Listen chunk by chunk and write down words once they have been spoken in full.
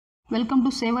Welcome to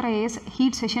Sevakar IAS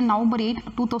Heat Session November 8,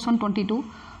 2022.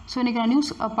 So இன்றைக்கி நான் news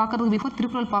பார்க்குறதுக்கு பிஃபோர்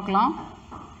திருக்குறள் பார்க்கலாம்.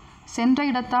 சென்ற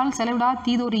இடத்தால் செலவிடா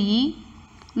தீதொரு ஈ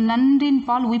நன்றின்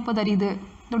பால் உய்ப்பதறிது.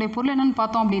 இதோடைய பொருள் என்னென்னு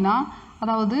பார்த்தோம் அப்படின்னா,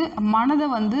 அதாவது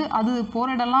மனதை அது போகிற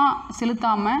இடம்லாம்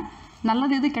செலுத்தாமல்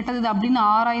நல்லது எது கெட்டது அப்படின்னு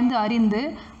ஆராய்ந்து அறிந்து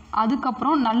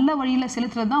அதுக்கப்புறம் நல்ல வழியில்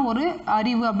செலுத்துறது தான் ஒரு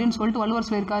அறிவு அப்படின்னு சொல்லிட்டு வள்ளுவர்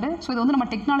சொல்லியிருக்காரு. ஸோ இது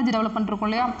நம்ம டெக்னாலஜி டெவலப்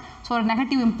பண்ணிருக்கோம் இல்லையா, ஸோ ஒரு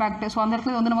நெகட்டிவ் இம்பேக்ட். ஸோ அந்த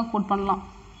இடத்துல நம்ம கோட் பண்ணலாம்.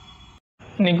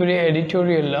 இன்றைக்குரிய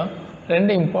எடிட்டோரியலில்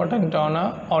ரெண்டு இம்பார்ட்டண்ட்டான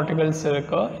ஆர்டிகல்ஸ்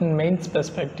இருக்குது இன் mains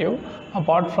perspective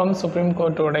apart from supreme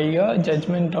கோர்ட்டோடைய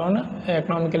judgement on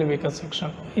economically weaker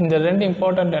section. இந்த ரெண்டு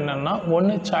இம்பார்ட்டண்ட் என்னென்னா,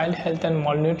 ஒன்று child health and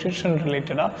mall nutrition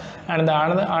ரிலேட்டடாக and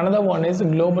another one is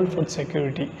global food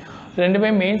security. ரெண்டுமே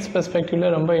மெயின்ஸ்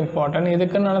பெர்ஸ்பெக்டிவில் ரொம்ப இம்பார்ட்டன்ட்.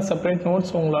 இதுக்குன்னால செப்பரேட்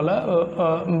நோட்ஸ் உங்களால்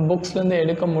புக்ஸ்லேருந்து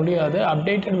எடுக்க முடியாது.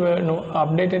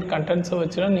 அப்டேட்டட் கண்டென்ட்ஸை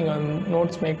வச்சு தான் நீங்கள்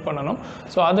நோட்ஸ் மேக் பண்ணணும்.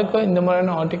 ஸோ அதுக்கு இந்த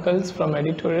மாதிரியான ஆர்டிகல்ஸ் ஃப்ரம்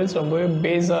எடிட்டோரியல்ஸ் ரொம்பவே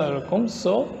பேஸாக இருக்கும்.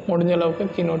 ஸோ முடிஞ்ச அளவுக்கு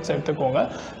கீ நோட்ஸ் எடுத்துக்கோங்க.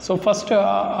 So first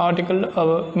article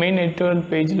main editorial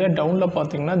பேஜில் டவுனில்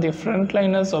பார்த்தீங்கன்னா, தி front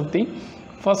liners of the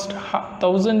first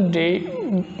 1000 day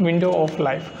window of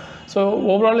life. So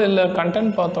overall இதில்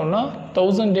கண்டென்ட் பார்த்தோன்னா,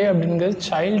 1000 day அப்படிங்கிறது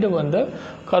சைல்டு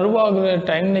கருவாகிற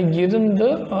டைமில் இருந்து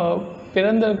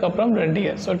பிறந்ததுக்கப்புறம் 2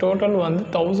 years. ஸோ டோட்டல்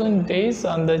 1000 days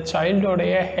அந்த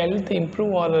சைல்டோடைய ஹெல்த்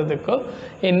இம்ப்ரூவ் ஆகிறதுக்கு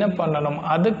என்ன பண்ணணும்,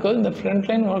 அதுக்கு இந்த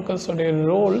ஃப்ரண்ட்லைன் ஒர்க்கர்ஸோடைய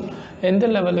ரோல் எந்த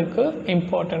லெவலுக்கு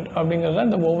இம்பார்ட்டண்ட் அப்படிங்கிறது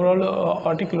இந்த ஓவரால்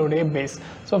ஆர்டிக்கிளோடைய பேஸ்.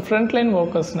 ஸோ ஃப்ரண்ட்லைன்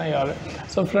ஒர்க்கர்ஸ்னால் யார்?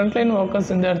 ஸோ ஃப்ரண்ட்லைன்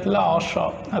ஒர்க்கர்ஸ் இந்த இடத்துல ஆஷா,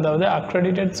 அதாவது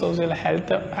accredited social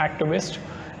health activist,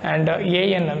 and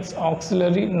ANMs,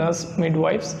 auxiliary nurse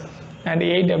midwives, and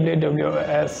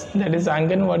AWWS, that is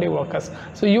Anganwadi workers.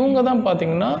 So இவங்க தான்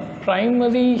பார்த்தீங்கன்னா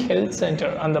ப்ரைமரி ஹெல்த்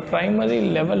சென்டர், அந்த ப்ரைமரி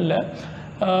லெவலில்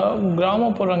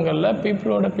கிராமப்புறங்களில்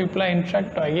பீப்புளாக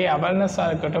இன்ட்ராக்ட் ஆகி அவேர்னஸாக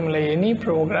இருக்கட்டும், இல்லை எனி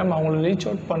ப்ரோக்ராம் அவங்கள ரீச்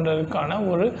அவுட் பண்ணுறதுக்கான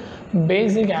ஒரு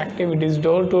பேசிக் ஆக்டிவிட்டீஸ்,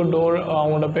 டோர் டு டோர்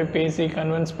அவங்கள போய் பேசி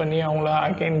கன்வின்ஸ் பண்ணி அவங்கள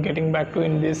again getting back to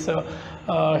in this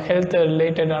health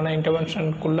ரிலேட்டடான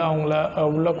இன்டர்வென்ஷனுக்குள்ளே அவங்கள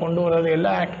உள்ளே கொண்டு வர்றது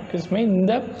எல்லா ஆக்டிவிட்டீஸுமே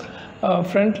இந்த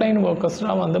ஃப்ரண்ட்லைன்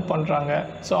ஒர்க்கர்ஸ்லாம் பண்ணுறாங்க.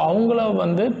 ஸோ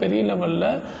அவங்கள பெரிய லெவலில்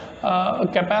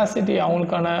கெப்பாசிட்டி,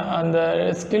 அவங்களுக்கான அந்த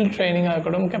ஸ்கில் ட்ரைனிங்காக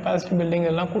இருக்கட்டும், கெப்பாசிட்டி பில்டிங்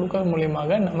எல்லாம் கொடுக்கறது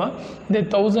மூலியமாக நம்ம இந்த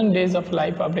 1000 days of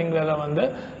life அப்படிங்கிறத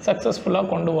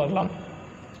சக்ஸஸ்ஃபுல்லாக கொண்டு வரலாம்.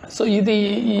 ஸோ இது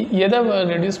எதை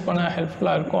ரெடியூஸ் பண்ண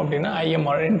ஹெல்ப்ஃபுல்லாக இருக்கும் அப்படின்னா,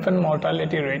 IMR, இன்ஃபென்ட்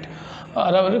மார்ட்டாலிட்டி ரேட்.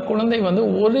 அதாவது குழந்தை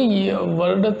ஒரு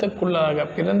வருடத்துக்குள்ளாக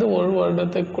பிறந்து ஒரு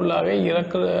வருடத்துக்குள்ளாக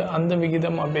இறக்குற அந்த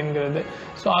விகிதம் அப்படிங்கிறது.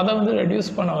 ஸோ அதை ரெடியூஸ்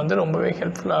பண்ண ரொம்பவே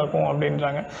ஹெல்ப்ஃபுல்லாக இருக்கும்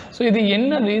அப்படின்றாங்க. ஸோ இது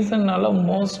என்ன ரீசன்னால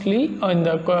மோஸ்ட்லி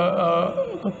இந்த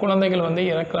குழந்தைகள்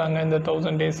இறக்குறாங்க இந்த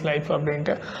 1000 days லைஃப்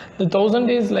அப்படின்ட்டு. இந்த 1000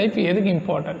 days லைஃப்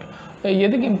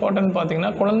எதுக்கு இம்பார்ட்டன்ட் பார்த்தீங்கன்னா,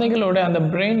 குழந்தைகளோட அந்த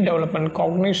பிரெயின் டெவலப்மெண்ட்,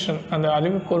 காக்னிஷன், அந்த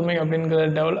அறிவு கூர்மை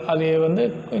அப்படிங்கிற அது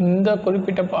இந்த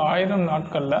குறிப்பிட்ட 1000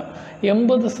 நாட்களில்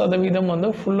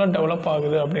 80% ஃபுல்லாக டெவலப்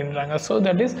ஆகுது அப்படின்றாங்க. ஸோ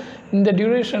தட் இஸ் இந்த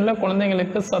டியூரேஷனில்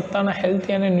குழந்தைங்களுக்கு சத்தான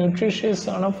ஹெல்த்தியான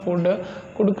நியூட்ரிஷியஸான ஃபுட்டு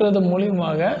கொடுக்கறது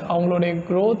மூலியமாக அவங்களுடைய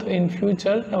க்ரோத் இன்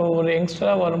ஃப்யூச்சர் ஒரு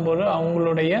யங்ஸ்டராக வரும்போது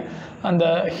அவங்களுடைய அந்த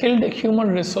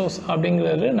ஹியூமன் ரிசோர்ஸ்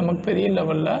அப்படிங்கிறது நமக்கு பெரிய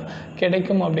லெவலில்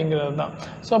கிடைக்கும் அப்படிங்கிறது தான்.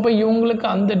 ஸோ அப்போ இவங்களுக்கு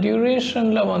அந்த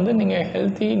டியூரேஷனில் நீங்கள்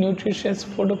ஹெல்த்தி நியூட்ரிஷியஸ்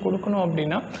ஃபுட்டு கொடுக்கணும்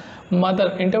அப்படின்னா, மதர்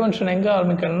இன்டர்வென்ஷன் எங்கே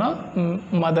ஆரம்பிக்கணும்னா,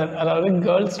 மதர், அதாவது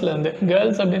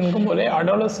கேர்ள்ஸ் அப்படிங்கும் போதே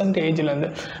அடாலசன்ட் ஏஜ்லேருந்து.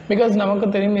 பிகாஸ் நமக்கு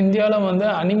தெரியும், இந்தியாவில்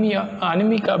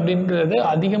அனிமிக் அப்படிங்கிறது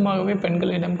அதிகமாகவே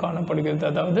பெண்களிடம் காணப்படுகிறது,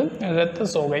 அதாவது இரத்த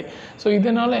சோகை. ஸோ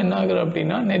இதனால் என்ன ஆகுது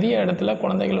அப்படின்னா, நிறைய இடத்துல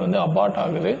குழந்தைகள் அபார்ட்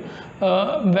ஆகுது.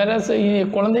 வேற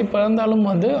குழந்தை பிறந்தாலும்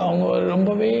அவங்க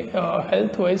ரொம்பவே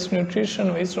ஹெல்த் வைஸ், நியூட்ரிஷன்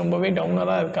வைஸ் ரொம்பவே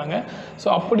டவுனராக இருக்காங்க. ஸோ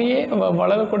அப்படியே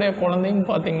வளரக்கூடிய குழந்தையும்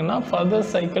பார்த்திங்கன்னா ஃபர்தர்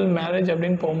சைக்கிள் மேரேஜ்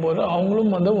அப்படின்னு போகும்போது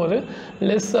அவங்களும் ஒரு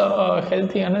லெஸ்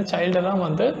ஹெல்த்தியான சைல்டை தான்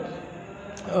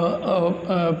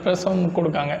பிரசவம்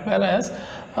கொடுக்காங்க. வேறஸ்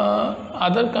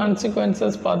அதர்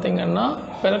கான்சிக்வன்சஸ் பார்த்திங்கன்னா,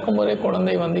 பிறக்கும்போதே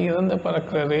குழந்தை இறந்து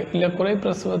பிறக்கிறது, இல்லை குறை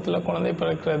பிரசவத்தில் குழந்தை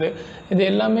பிறக்கிறது, இது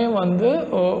எல்லாமே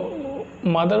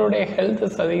மதருடைய ஹெல்த்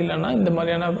சரியில்லைன்னா இந்த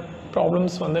மாதிரியான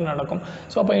ப்ராப்ளம்ஸ் நடக்கும்.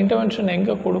 ஸோ அப்போ இன்டர்வென்ஷன்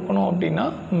எங்கே கொடுக்கணும் அப்படின்னா,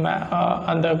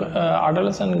 அந்த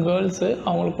அடலசன்ட் கேர்ள்ஸு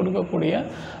அவங்களுக்கு கொடுக்கக்கூடிய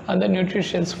அந்த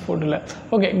நியூட்ரிஷியஸ் ஃபுட்டில்.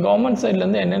 ஓகே, கவர்மெண்ட்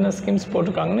சைட்லேருந்து என்னென்ன ஸ்கீம்ஸ்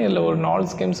போட்டிருக்காங்கன்னு இதில் ஒரு 4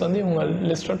 ஸ்கீம்ஸ் இவங்க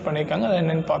லிஸ்ட் அவுட் பண்ணியிருக்காங்க. அது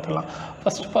என்னென்னு பார்த்துக்கலாம்.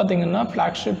 ஃபஸ்ட் பார்த்திங்கன்னா,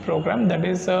 flagship program, that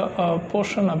is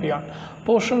Poshan Abhiyan.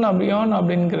 Poshan Abhiyan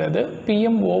அப்படிங்கிறது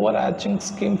PM over ஆச்சிங்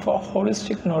scheme for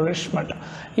holistic nourishment.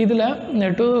 இதில்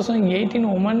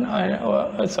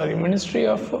 2018 ministry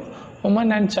of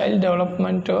woman and child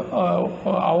development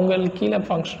அவங்களுக்கு கீழே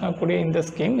ஃபங்க்ஷன் ஆகக்கூடிய இந்த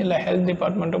ஸ்கீம் இல்லை ஹெல்த்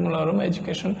டிபார்ட்மெண்ட்டும் உள்ள வரும்,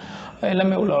 எஜுகேஷன்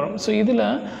எல்லாமே உள்ள வரும். ஸோ இதில்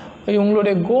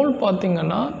இவங்களுடைய கோல்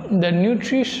பார்த்திங்கன்னா இந்த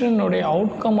நியூட்ரிஷனுடைய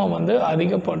அவுட்கம்மை வந்து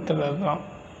அதிகப்படுத்துறது தான்.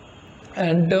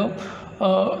 அண்டு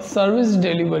சர்வீஸ்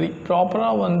டெலிவரி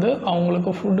ப்ராப்பராக வந்து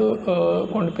அவங்களுக்கு ஃபுட்டு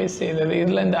கொண்டு போய் செய்கிறது.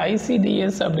 இதில் இந்த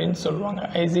ICDS அப்படின்னு சொல்லுவாங்க.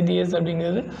 ICDS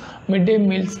அப்படிங்கிறது மிட் டே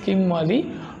மீல் ஸ்கீம் மாதிரி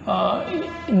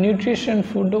நியூட்ரிஷன்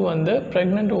ஃபுட்டு வந்து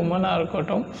ப்ரெக்னென்ட் உமனாக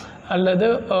இருக்கட்டும் அல்லது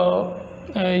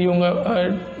இவங்க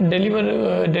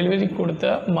டெலிவரி கொடுத்த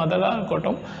மதராக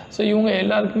இருக்கட்டும், ஸோ இவங்க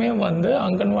எல்லாருக்குமே வந்து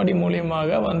அங்கன்வாடி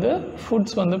மூலியமாக வந்து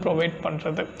ஃபுட்ஸ் வந்து ப்ரொவைட்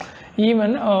பண்ணுறது.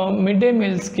 ஈவன் மிட் டே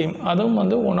மீல் ஸ்கீம் அதுவும்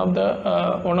வந்து one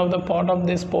of the part of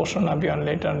this portion Abhiyan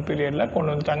later பீரியடில்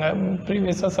கொண்டு வந்துட்டாங்க.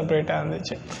 ப்ரீவியஸாக செப்பரேட்டாக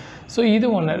இருந்துச்சு. ஸோ இது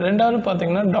ஒன்று. ரெண்டாவது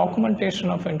பார்த்திங்கன்னா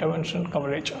டாக்குமெண்டேஷன் ஆஃப் இன்டர்வென்ஷன்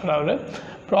கவரேஜ். அதாவது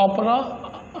ப்ராப்பராக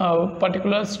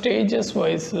பர்டிகுலர் ஸ்டேஜஸ்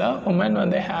வைஸில் உமன்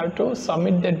வந்து have to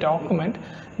submit the document.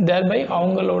 தேர்பை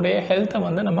அவங்களுடைய ஹெல்த்தை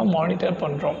வந்து நம்ம மானிட்டர்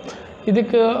பண்ணுறோம்.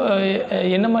 இதுக்கு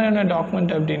என்ன மாதிரியான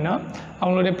டாக்குமெண்ட் அப்படின்னா,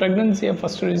 அவங்களுடைய ப்ரெக்னன்சியை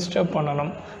ஃபஸ்ட்டு ரிஜிஸ்டர்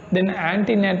பண்ணணும். தென்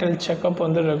ஆன்டிநேட்டல் செக்கப்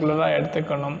வந்து ரெகுலராக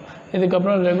எடுத்துக்கணும்.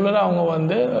 இதுக்கப்புறம் ரெகுலராக அவங்க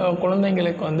வந்து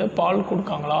குழந்தைங்களுக்கு வந்து பால்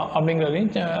கொடுக்காங்களா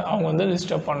அப்படிங்கிறதையும் அவங்க வந்து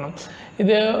ரிஜிஸ்டர் பண்ணணும்.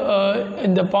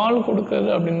 இந்த பால்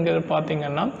கொடுக்குறது அப்படிங்கிறது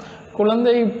பார்த்திங்கன்னா,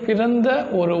 குழந்தை பிறந்த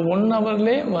ஒரு 1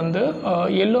 ஹவர்லே வந்து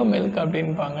எல்லோ மில்க்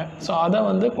அப்படின்பாங்க. ஸோ அதை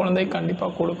வந்து குழந்தை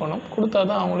கண்டிப்பாக கொடுக்கணும். கொடுத்தா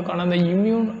தான் அவங்களுக்கான அந்த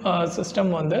இம்யூன்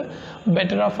சிஸ்டம் வந்து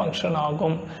பெட்டராக ஃபங்க்ஷன்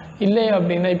ஆகும். இல்லை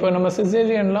அப்படின்னா இப்போ நம்ம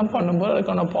சிசேரியன்லாம் பண்ணும்போது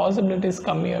அதுக்கான பாசிபிலிட்டிஸ்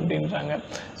கம்மி அப்படின்றாங்க.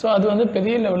 ஸோ அது வந்து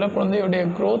பெரிய லெவலில் குழந்தையுடைய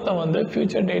க்ரோத்தை வந்து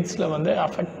ஃப்யூச்சர் டேட்ஸில் வந்து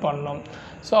அஃபெக்ட் பண்ணணும்.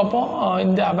 ஸோ அப்போது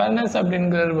இந்த அவேர்னஸ்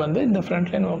அப்படிங்கிறது வந்து இந்த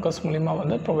ஃப்ரண்ட்லைன் ஒர்க்கர்ஸ் மூலிமா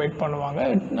வந்து ப்ரொவைட் பண்ணுவாங்க.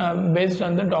 Based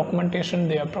on the documentation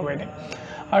they are providing.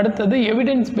 அடுத்தது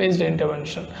எவிடன்ஸ் பேஸ்டு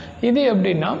இன்டர்வென்ஷன். இது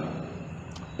எப்படின்னா,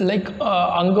 லைக்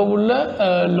அங்கே உள்ள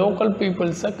லோக்கல்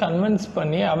பீப்புள்ஸை கன்வின்ஸ்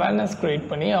பண்ணி அவேர்னஸ் க்ரியேட்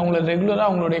பண்ணி அவங்கள ரெகுலராக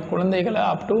அவங்களுடைய குழந்தைகளை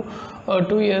அப் டு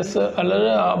 2 இயர்ஸ் அல்லது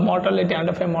mortality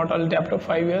under 5 mortality up to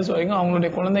 5 years வரைக்கும்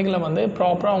அவங்களுடைய குழந்தைகளை வந்து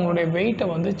ப்ராப்பராக அவங்களுடைய வெயிட்டை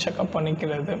வந்து செக்அப்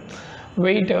பண்ணிக்கிறது.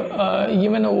 வெயிட்டு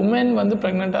ஈவன் உமன் வந்து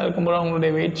ப்ரெக்னெண்ட்டாக இருக்கும்போது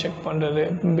அவங்களுடைய வெயிட் செக் பண்ணுறது.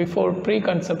 பிஃபோர் ப்ரீ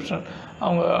கன்செப்ஷன்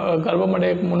அவங்க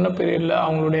கர்ப்பமடைக்கு முன்ன பீரியடில்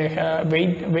அவங்களுடைய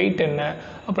வெயிட் என்ன,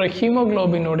 அப்புறம்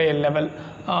ஹீமோக்ளோபினுடைய லெவல்,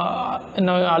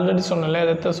 நான் ஆல்ரெடி சொன்னேன்ல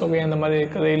ரத்த சோகை அந்த மாதிரி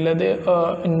இருக்குது. இல்லது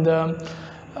இந்த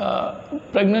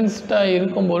ப்ரெக்னென்ட்டாக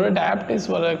இருக்கும்போது டயபிட்டிஸ்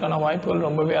வர்றதுக்கான வாய்ப்புகள்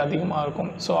ரொம்பவே அதிகமாக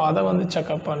இருக்கும். ஸோ அதை வந்து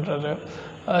செக்அப் பண்ணுறது.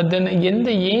 தென் எந்த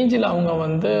ஏஜில் அவங்க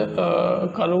வந்து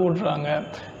கருவுடுறாங்க,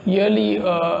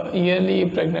 இயர்லி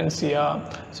ப்ரெக்னென்சியா,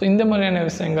 ஸோ இந்த மாதிரியான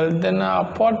விஷயங்கள். தென்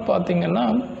அப்பார்ட் பார்த்திங்கன்னா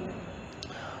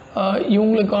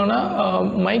இவங்களுக்கான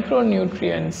மைக்ரோ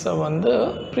நியூட்ரியன்ஸை வந்து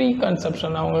ப்ரீ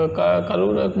கன்செப்ஷன் அவங்க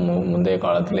கருவுறதுக்கு முந்தைய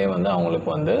காலத்திலே வந்து அவங்களுக்கு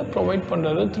வந்து ப்ரொவைட்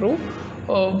பண்ணுறது த்ரூ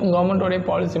கவர்மெண்ட்டோடைய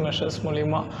பாலிசி மெஷர்ஸ்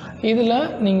மூலிமா. இதில்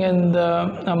நீங்கள் இந்த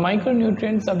மைக்ரோ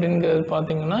நியூட்ரியன்ஸ் அப்படிங்கிறது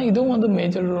பார்த்திங்கன்னா இதுவும் வந்து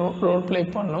மேஜர் ரோல் ப்ளே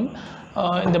பண்ணும்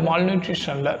இந்த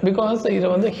மால்நியூட்ரிஷனில். பிகாஸ் இதை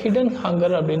வந்து ஹிடன்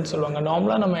ஹங்கர் அப்படின்னு சொல்லுவாங்க.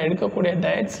 நார்மலாக நம்ம எடுக்கக்கூடிய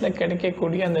டயட்ஸில்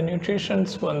கிடைக்கக்கூடிய அந்த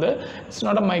நியூட்ரிஷன்ஸ் வந்து it's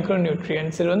not a micro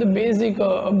nutrients. இது வந்து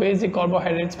பேசிக்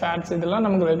கார்போஹைட்ரேட்ஸ், ஃபேட்ஸ் இதெல்லாம்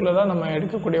நமக்கு ரெகுலராக நம்ம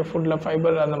எடுக்கக்கூடிய ஃபுட்டில்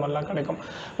ஃபைபர் அந்த மாதிரிலாம் கிடைக்கும்.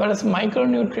 வேறஸ் மைக்ரோ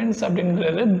நியூட்ரியன்ஸ்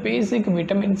அப்படிங்கிறது பேசிக்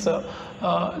விட்டமின்ஸ்.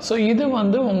 ஸோ இது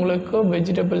வந்து உங்களுக்கு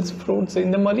வெஜிடபிள்ஸ், ஃப்ரூட்ஸ்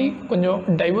இந்த மாதிரி கொஞ்சம்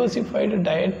டைவர்சிஃபைடு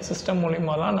டயட் சிஸ்டம்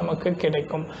மூலிமா தான் நமக்கு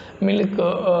கிடைக்கும்.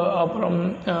 மில்க்கு, அப்புறம்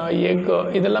எக்கு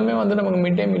இதெல்லாமே வந்து நமக்கு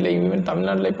மிட் டே மீல் ஈவன்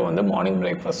தமிழ்நாட்டில் இப்போ வந்து மார்னிங்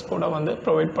பிரேக்ஃபாஸ்ட் கூட வந்து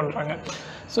ப்ரொவைட் பண்ணுறாங்க.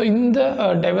 ஸோ இந்த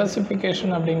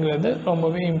டைவர்சிஃபிகேஷன் அப்படிங்கிறது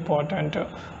ரொம்பவே இம்பார்ட்டண்ட்டு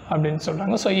அப்படின்னு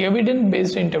சொல்கிறாங்க. ஸோ எவிடன்ஸ்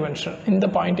பேஸ்டு இன்டர்வென்ஷன் இந்த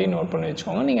பாயிண்ட்டையும் நோட் பண்ணி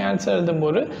வச்சுக்கோங்க. நீங்கள் ஆன்சர்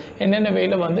எழுதும்போது என்னென்ன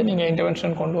வேலை வந்து நீங்கள்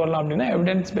இன்டர்வென்ஷன் கொண்டு வரலாம் அப்படின்னா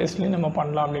எவிடன்ஸ் பேஸ்ட்லேயும் நம்ம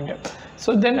பண்ணலாம் அப்படின்ட்டு.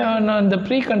 ஸோ தென் நான் இந்த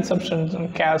ப்ரீ கன்செப்ஷன்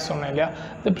கேர் சொன்னேன் இல்லையா,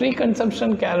 இந்த ப்ரீ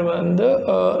கன்செப்ஷன் கேர் வந்து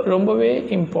ரொம்பவே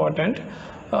இம்பார்ட்டண்ட்.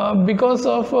 பிகாஸ்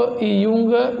ஆஃப்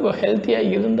இவங்க ஹெல்த்தியாக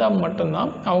இருந்தால்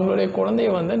மட்டும்தான் அவங்களுடைய குழந்தைய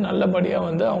வந்து நல்லபடியாக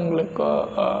வந்து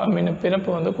அவங்களுக்கு பிறப்பு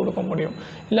வந்து கொடுக்க முடியும்.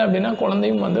 இல்லை அப்படின்னா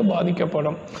குழந்தையும் வந்து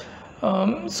பாதிக்கப்படும்.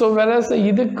 ஸோ வேறஸ்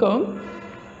இதுக்கு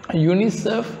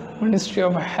UNICEF, ministry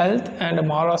of health and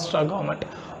Maharashtra government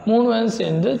 3 பேரும்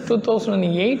சேர்ந்து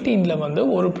 2018 வந்து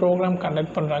ஒரு ப்ரோக்ராம்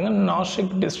கண்டக்ட் பண்ணுறாங்க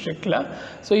நாசிக் டிஸ்ட்ரிக்டில்.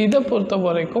 ஸோ இதை பொறுத்த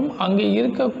வரைக்கும் அங்கே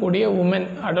இருக்கக்கூடிய உமன்,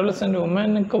 அடோலசன்ட்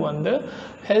உமனுக்கு வந்து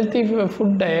ஹெல்த்தி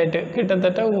ஃபுட் டயட்டு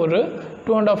கிட்டத்தட்ட ஒரு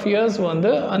 2.5 years வந்து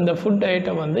அந்த ஃபுட்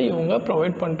டயட்டை வந்து இவங்க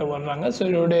ப்ரொவைட் பண்ணிட்டு வர்றாங்க. ஸோ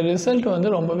இதோடைய ரிசல்ட் வந்து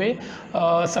ரொம்பவே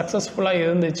சக்ஸஸ்ஃபுல்லாக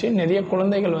இருந்துச்சு. நிறைய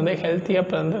குழந்தைகள் வந்து ஹெல்த்தியாக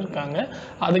பிறந்திருக்காங்க.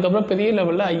 அதுக்கப்புறம் பெரிய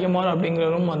லெவலில் IMR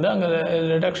அப்படிங்கிறதும் வந்து அங்கே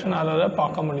ரிடக்ஷன் ஆகிறத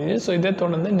பார்க்க முடியுது. ஸோ இதை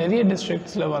தொடர்ந்து நிறைய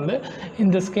டிஸ்ட்ரிக்ட்ஸில் வந்து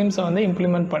இந்த ஸ்கீம்ஸை வந்து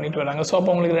இம்ப்ளிமெண்ட் பண்ணிட்டு வராங்க. ஸோ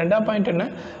அப்போ உங்களுக்கு 2ஆம் பாயிண்ட் என்ன,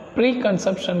 ப்ரீ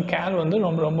கன்செப்ஷன் கேர் வந்து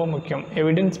ரொம்ப ரொம்ப முக்கியம்.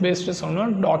 எவிடன்ஸ் பேஸ்டு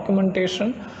சொன்னால்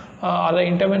டாக்குமெண்டேஷன் அதை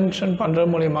இன்டர்வென்ஷன் பண்ணுறது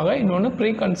மூலியமாக, இன்னொன்று ப்ரீ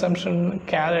கன்சம்ஷன்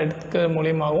கேர் எடுத்துக்கிற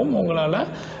மூலியமாகவும் உங்களால்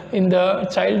இந்த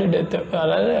சைல்டு டெத்து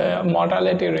அதாவது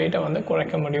மார்டாலிட்டி ரேட்டை வந்து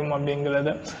குறைக்க முடியும்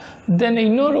அப்படிங்கிறது. தென்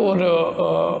இன்னொரு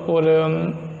ஒரு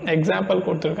எக்ஸாம்பிள்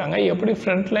கொடுத்துருக்காங்க எப்படி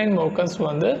ஃப்ரண்ட்லைன் ஒர்க்கர்ஸ்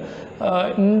வந்து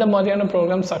இந்த மாதிரியான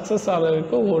ப்ரோக்ராம் சக்ஸஸ்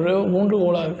ஆகிறதுக்கு ஒரு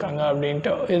ஊன்றுகோலாக இருக்காங்க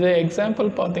அப்படின்ட்டு. இது எக்ஸாம்பிள்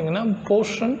பார்த்திங்கன்னா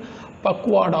போஷன்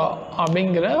பக்வாடா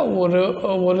அப்படிங்கிற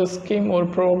ஒரு ஸ்கீம் ஒரு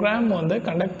ப்ரோக்ராம் வந்து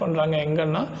கண்டக்ட் பண்ணுறாங்க.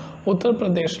 எங்கன்னா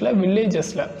உத்தரப்பிரதேஷில்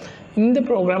வில்லேஜஸில். இந்த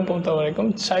ப்ரோக்ராம் பொறுத்த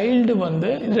வரைக்கும் சைல்டு வந்து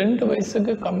 2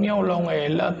 வயசுக்கு கம்மியாக உள்ளவங்க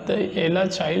எல்லா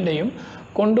சைல்டையும்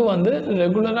கொண்டு வந்து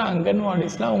ரெகுலராக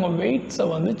அங்கன்வாடிஸில் அவங்க வெயிட்ஸை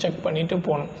வந்து செக் பண்ணிட்டு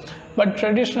போகணும். பட்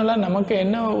ட்ரெடிஷ்னலாக நமக்கு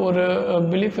என்ன ஒரு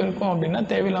பிலீஃப் இருக்கும் அப்படின்னா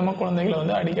தேவையில்லாமல் குழந்தைகளை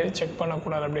வந்து அடிக்கடி செக்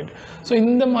பண்ணக்கூடாது அப்படின்ட்டு. ஸோ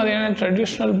இந்த மாதிரியான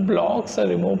ட்ரெடிஷ்னல் பிளாக்ஸை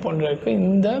ரிமூவ் பண்ணுறதுக்கு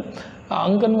இந்த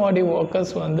அங்கன்வாடி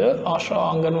ஒர்க்கர்ஸ் வந்து ஆஷா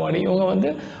அங்கன்வாடி இவங்க வந்து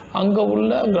அங்கே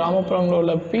உள்ள கிராமப்புறங்களில்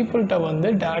உள்ள பீப்புள்கிட்ட வந்து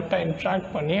டேரெக்டாக இன்ட்ராக்ட்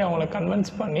பண்ணி அவங்கள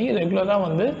கன்வின்ஸ் பண்ணி ரெகுலராக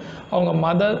வந்து அவங்க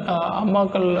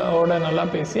அம்மாக்களோட நல்லா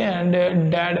பேசி அண்டு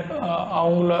டேட்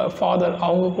அவங்கள ஃபாதர்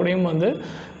அவங்க கூடயும் வந்து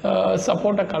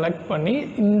சப்போர்ட்டை கலெக்ட் பண்ணி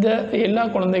இந்த எல்லா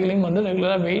குழந்தைகளையும் வந்து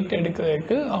ரெகுலராக வெயிட்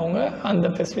எடுக்கிறதுக்கு அவங்க அந்த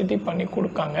ஃபெசிலிட்டி பண்ணி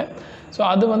கொடுக்காங்க. ஸோ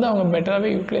அது வந்து அவங்க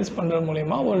பெட்டராகவே யூட்டிலைஸ் பண்ணுறது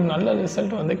மூலிமா ஒரு நல்ல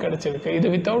ரிசல்ட் வந்து கிடச்சிருக்கு. இது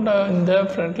வித்தவுட் இந்த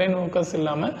ஃப்ரண்ட்லைன் ஒர்க்கர்ஸ்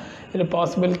இல்லாமல் இது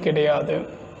பாசிபிள் கிடையாது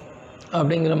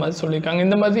அப்படிங்கிற மாதிரி சொல்லியிருக்காங்க.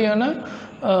 இந்த மாதிரியான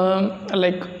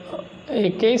லைக்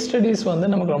கேஸ் ஸ்டடீஸ் வந்து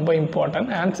நமக்கு ரொம்ப இம்பார்ட்டன்ட்.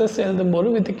 ஆன்சர்ஸ் எழுதும்போது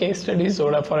வித் கேஸ்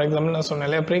ஸ்டடீஸோட ஃபார் எக்ஸாம்பிள் நான் சொன்னேன்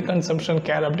இல்லையா ப்ரீ கன்சம்ஷன்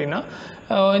கேர் அப்படின்னா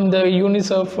இந்த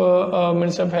UNICEF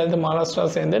minister of health Maharashtra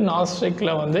சேர்ந்து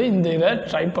நாஸ்ட்ரிக்கில் வந்து இந்த இதை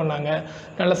ட்ரை பண்ணாங்க,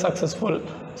 நல்ல சக்ஸஸ்ஃபுல்.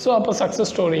 ஸோ அப்போ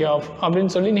சக்ஸஸ் ஸ்டோரி ஆஃப்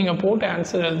அப்படின்னு சொல்லி நீங்கள் போட்டு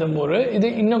ஆன்சர் எழுதும்போது இது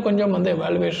இன்னும் கொஞ்சம் வந்து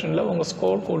எவாலுவேஷனில் உங்கள்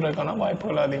ஸ்கோர் கூடுறதுக்கான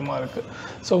வாய்ப்புகள் அதிகமாக இருக்குது.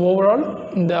 ஸோ ஓவரால்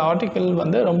இந்த ஆர்டிக்கிள்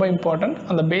வந்து ரொம்ப இம்பார்ட்டன்ட்.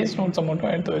 அந்த பேஸ் நோட்ஸை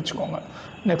மட்டும் எடுத்து வச்சுக்கோங்க.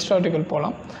 நெக்ஸ்ட் ஆர்டிக்கிள்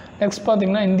போகலாம். நெக்ஸ்ட்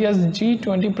பார்த்திங்கன்னா India's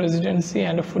G20 presidency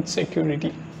and food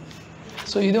security.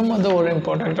 So இதுவும் வந்து ஒரு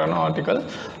இம்பார்ட்டண்ட்டான ஆர்டிக்கல்.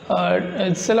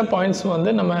 சில பாயிண்ட்ஸ் வந்து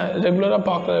நம்ம ரெகுலராக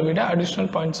பார்க்குறத விட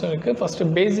அடிஷ்னல் பாயிண்ட்ஸும் இருக்குது. ஃபஸ்ட்டு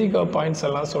பேசிக் பாயிண்ட்ஸ்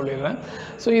எல்லாம் சொல்லிடுறேன்.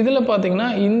 ஸோ இதில்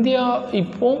பார்த்திங்கன்னா இந்தியா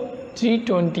இப்போது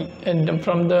G20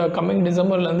 from the coming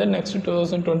டிசம்பர்லேருந்து next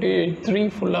 2023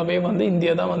 ஃபுல்லாகவே வந்து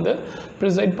இந்தியா தான் வந்து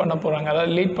ப்ரிசைட் பண்ண போகிறாங்க,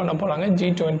 அதாவது லீட் பண்ண போகிறாங்க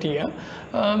G20-யை.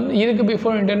 இதுக்கு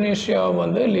பிஃபோர் இந்தோனேஷியா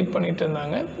வந்து லீட் பண்ணிகிட்டு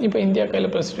இருந்தாங்க. இப்போ இந்தியா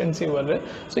கையில் பிரசிடென்சி வருது.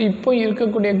 ஸோ இப்போ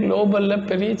இருக்கக்கூடிய குளோபலில்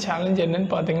பெரிய சேலஞ்ச் என்னன்னு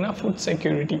பார்த்தீங்கன்னா ஃபுட்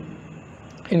செக்யூரிட்டி.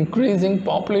 இன்க்ரீஸிங்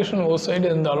பாப்புலேஷன் ஒரு சைடு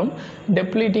இருந்தாலும்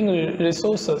டெப்ளீட்டிங்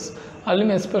ரிசோர்ஸஸ்,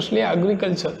 அதுலேயும் எஸ்பெஷலி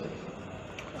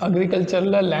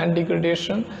அக்ரிகல்ச்சரில் லேண்ட்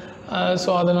டிகிரடேஷன். ஸோ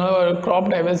அதனால் ஒரு க்ராப்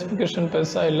டைவர்சிஃபிகேஷன்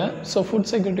பெருசாக இல்லை. ஸோ ஃபுட்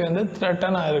செக்யூரிட்டி வந்து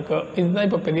த்ரெட்டனாக இருக்குது. இதுதான்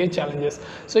இப்போ பெரிய சேலஞ்சஸ்.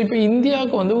 ஸோ இப்போ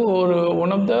இந்தியாவுக்கு வந்து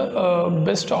one of the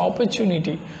best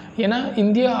opportunity. ஏன்னா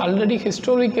India already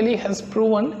historically has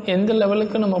proven எந்த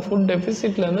லெவலுக்கு நம்ம ஃபுட்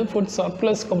டெஃபிசிட்லேருந்து ஃபுட்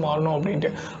சர்ப்ளஸ்க்கு மாறணும் அப்படின்ட்டு.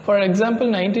 ஃபார் எக்ஸாம்பிள்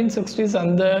 1960s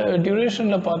அந்த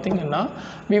டியூரேஷனில் பார்த்திங்கன்னா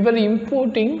we were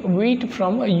importing wheat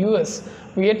from US.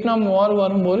 Vietnam வார்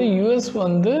வரும்போது யூஎஸ்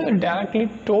வந்து டைரக்ட்லி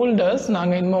டோல்டஸ்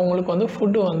நாங்கள் இனிமேல் உங்களுக்கு வந்து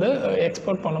ஃபுட்டு வந்து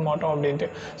எக்ஸ்போர்ட் பண்ண மாட்டோம் அப்படின்ட்டு.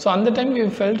 ஸோ அந்த time we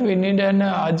felt we need an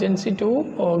urgency to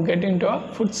get into a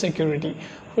food security.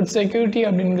 Food security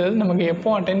அப்படிங்கிறது நமக்கு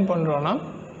எப்போ அட்டென்ட் பண்ணுறோன்னா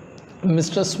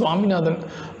மிஸ்டர் சுவாமிநாதன்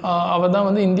அவர் தான்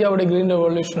வந்து இந்தியாவோட க்ரீன்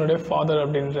ரெவல்யூஷனுடைய ஃபாதர்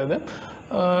அப்படின்றது.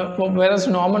 வேறஸ்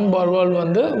நார்மன் பார்வால்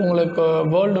வந்து உங்களுக்கு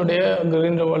வேர்ல்டுடைய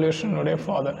க்ரீன் ரெவல்யூஷனுடைய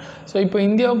ஃபாதர். ஸோ இப்போ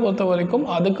இந்தியாவை பொறுத்த வரைக்கும்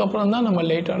அதுக்கப்புறம் தான் நம்ம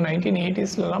லேட்டர்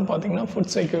 1980ஸ்லாம் பார்த்திங்கன்னா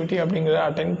ஃபுட் செக்யூரிட்டி அப்படிங்கிறத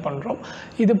அட்டென்ட் பண்ணுறோம்.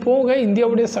 இது போக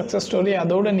இந்தியாவுடைய சக்ஸஸ் ஸ்டோரி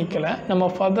அதோடு நிற்கலை. நம்ம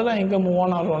ஃபர்தராக எங்கே move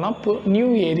on ஆகிறோம்னா new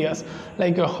areas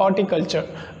like horticulture,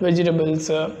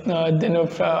 vegetables, then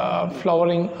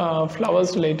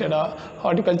flowers ரிலேட்டடாக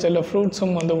ஹார்டிகல்ச்சரில்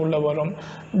ஃப்ரூட்ஸும் வந்து உள்ளே வரும்.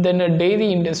 தென் டெய்ரி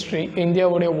இண்டஸ்ட்ரி,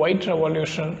 இந்தியாவுடைய ஒயிட்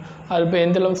ரெவல்யூஷன் அது இப்போ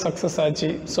எந்தளவுக்கு சக்ஸஸ் ஆச்சு,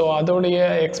 ஸோ அதோடைய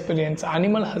எக்ஸ்பீரியன்ஸ்,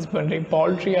 அனிமல் ஹஸ்பண்ட்ரி,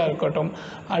 பால்ட்ரியாக இருக்கட்டும்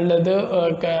அல்லது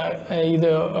இது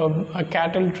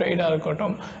கேட்டில் ட்ரேடாக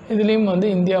இருக்கட்டும், இதுலேயும் வந்து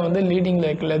இந்தியா வந்து leading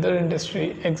like leather industry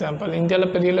example.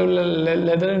 இந்தியாவில் பெரிய லெவலில்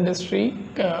லெதர் இண்டஸ்ட்ரி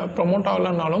ப்ரொமோட்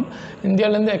ஆகலைனாலும்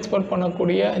இந்தியாவிலேருந்து எக்ஸ்போர்ட்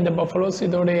பண்ணக்கூடிய இந்த பஃபலோஸ்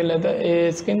இதோடைய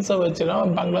ஸ்கின்ஸை வச்சு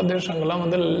தான் பங்களாதேஷ் அங்கெல்லாம்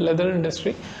வந்து லெதர்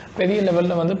இண்டஸ்ட்ரி பெரிய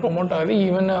லெவலில் வந்து ப்ரொமோட் ஆகுது.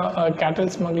 ஈவன்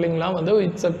கேட்டில் ஸ்மக்லிங்லாம் வந்து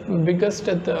it's a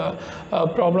biggest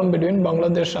problem between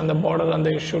Bangladesh அந்த பார்டர் அந்த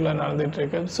இஷ்யூவில்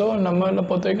நடந்துகிட்ருக்கு. ஸோ நம்மளை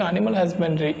பொறுத்த வரைக்கும் அனிமல்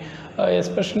ஹஸ்பண்ட்ரி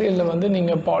எஸ்பெஷலி இதில் வந்து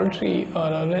நீங்கள் பால்ட்ரி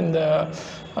அதாவது இந்த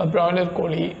ப்ராய்லர்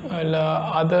கோழி இல்லை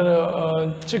அதர்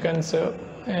சிக்கன்ஸு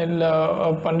இல்லை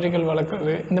பன்றிகள்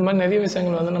வளர்க்குறது, இந்த மாதிரி நிறைய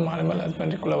விஷயங்கள் வந்து நம்ம அனிமல்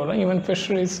ஹஸ்பண்ட்ரிக்குள்ளே வரும். ஈவன்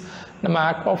ஃபிஷரிஸ் நம்ம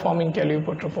ஆக்வா ஃபார்மிங்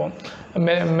கேள்விப்பட்டிருப்போம்,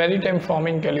 மெரிடைம்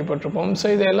ஃபார்மிங் கேள்விப்பட்டிருப்போம். ஸோ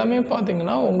இது எல்லாமே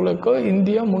பார்த்திங்கன்னா உங்களுக்கு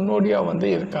இந்தியா முன்னோடியாக வந்து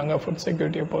இருக்காங்க ஃபுட்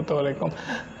செக்யூரிட்டியை பொறுத்த வரைக்கும்.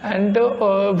 அண்டு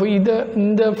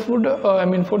இந்த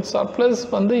ஃபுட் சர்ப்ளஸ்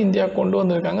வந்து இந்தியா கொண்டு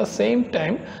வந்திருக்காங்க. சேம்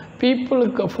டைம்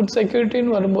பீப்புளுக்கு ஃபுட்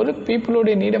செக்யூரிட்டின்னு வரும்போது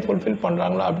பீப்புளோடைய நீடை ஃபுல்ஃபில்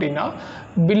பண்ணுறாங்களா அப்படின்னா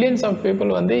பில்லியன்ஸ் ஆஃப்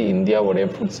பீப்புள் வந்து இந்தியாவுடைய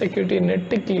ஃபுட் செக்யூரிட்டி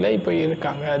நெட்டு கீழே இப்போ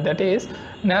இருக்காங்க. That is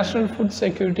national food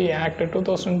security act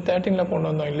 2013 கொண்டு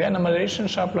வந்தோம் இல்லையா, நம்ம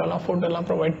ரேஷன் ஷாப்லலாம் ஃபுட்டெல்லாம்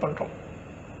ப்ரொவைட் பண்ணுறோம்.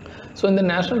 ஸோ இந்த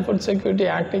நேஷ்னல் ஃபுட் செக்யூரிட்டி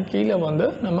ஆக்டு கீழே வந்து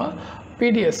நம்ம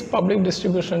PDS public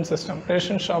distribution system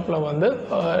ration ஷாப்பில் வந்து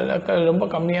ரொம்ப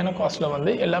கம்மியான காஸ்ட்டில்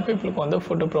வந்து எல்லா பீப்புளுக்கும் வந்து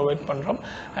ஃபுட்டு ப்ரொவைட் பண்ணுறோம்.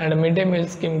 அண்ட் மிட் டே மீல்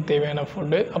ஸ்கீமுக்கு தேவையான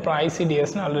ஃபுட்டு, அப்புறம்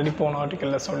ICDSன்னு ஆல்ரெடி போன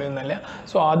ஆர்டிக்கலில் சொல்லியிருந்தேன் இல்லையா,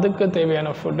 ஸோ அதுக்கு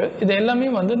தேவையான ஃபுட்டு இது எல்லாமே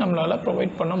வந்து நம்மளால்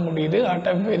ப்ரொவைட் பண்ண முடியுது at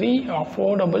a very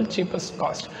affordable cheapest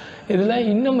cost. இதில்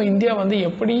இன்னும் இந்தியா வந்து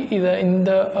எப்படி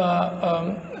இந்த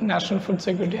நேஷ்னல் ஃபுட்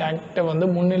செக்யூரிட்டி ஆக்டை வந்து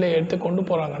முன்னிலை எடுத்து கொண்டு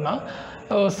போகிறாங்கன்னா,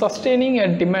 சஸ்டெய்னிங் அ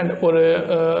டிமாண்ட்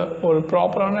ஒரு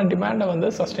ப்ராப்பரான டிமாண்டை வந்து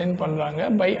சஸ்டெயின் பண்ணுறாங்க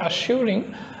பை அஷ்யூரிங்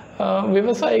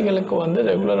விவசாயிகளுக்கு வந்து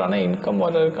ரெகுலரான இன்கம்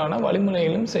வர்றதுக்கான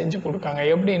வழிமுறைகளும் செஞ்சு கொடுக்காங்க.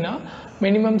 எப்படின்னா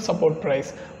மினிமம் சப்போர்ட்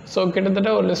ப்ரைஸ். ஸோ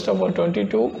கிட்டத்தட்ட ஒரு லிஸ்ட் ஆஃப்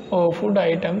 22 ஃபுட்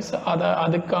ஐட்டம்ஸ்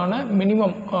அதுக்கான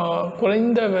மினிமம்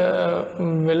குறைந்த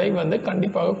விலை வந்து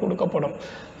கண்டிப்பாக கொடுக்கப்படும்.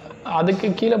 அதுக்கு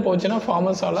கீழே போச்சுன்னா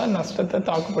ஃபார்மர்ஸால் நஷ்டத்தை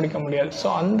தாக்குப்பிடிக்க முடியாது. ஸோ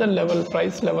அந்த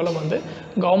ப்ரைஸ் லெவலை வந்து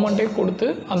கவர்மெண்ட்டே கொடுத்து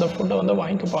அந்த ஃபுட்டை வந்து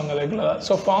வாங்கிப்பாங்க ரெகுலராக.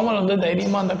 ஸோ ஃபார்மர் வந்து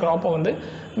தைரியமாக அந்த க்ராப்பை வந்து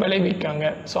விளைவிக்காங்க.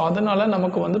 ஸோ அதனால்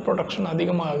நமக்கு வந்து ப்ரொடக்ஷன்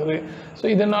அதிகமாகுது. ஸோ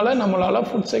இதனால் நம்மளால்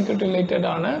ஃபுட் செக்யூரிட்டி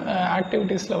ரிலேட்டடான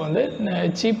ஆக்டிவிட்டீஸில் வந்து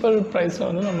சீப்பர் ப்ரைஸில்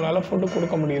வந்து நம்மளால் ஃபுட்டு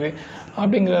கொடுக்க முடியுது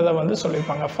அப்படிங்கிறத வந்து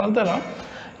சொல்லியிருப்பாங்க. ஃபர்தராக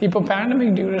இப்போ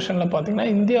பேண்டமிக் டியூரேஷனில் பார்த்திங்கன்னா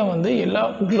இந்தியா வந்து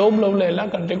குளோபல் லெவலில் எல்லா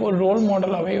கண்ட்ரிக்கும் ஒரு ரோல்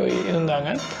மாடலாகவே இருந்தாங்க.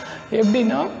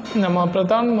 எப்படின்னா நம்ம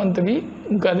பிரதான் மந்திரி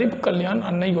கரீப் கல்யாண்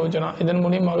அன்ன யோஜனா இதன்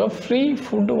மூலியமாக ஃப்ரீ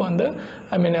ஃபுட்டு வந்து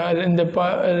இந்த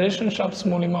ரேஷன் ஷாப்ஸ்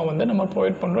மூலிமா வந்து நம்ம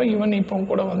ப்ரொவைட் பண்ணுறோம். ஈவன் இப்போ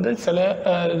கூட வந்து சில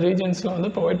ரீஜன்ஸில்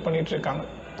வந்து ப்ரொவைட் பண்ணிகிட்ருக்காங்க.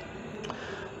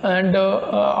 அண்ட்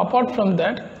அப்பார்ட் ஃப்ரம்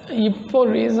தேட் இப்போ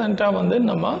ரீசெண்டாக வந்து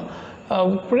நம்ம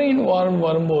உக்ரைன் வார்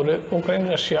வரும்போது உக்ரைன்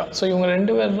ரஷ்யா, ஸோ இவங்க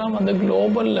 2 பேர் தான் வந்து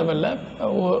குளோபல் லெவலில்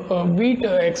வீட்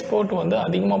எக்ஸ்போர்ட் வந்து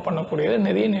அதிகமாக பண்ணக்கூடியது.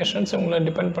 நிறைய நேஷன்ஸ் இவங்களை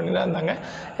டிபெண்ட் பண்ணி தான் இருந்தாங்க,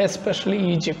 எஸ்பெஷலி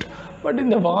ஈஜிப்ட். பட்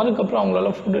இந்த வாருக்கு அப்புறம்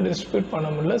அவங்களால ஃபுட்டு டிஸ்ட்ரிபியூட்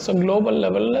பண்ண முடியல. ஸோ குளோபல்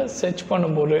லெவலில் சர்ச்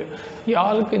பண்ணும்போது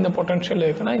யாருக்கு இந்த பொட்டன்ஷியல்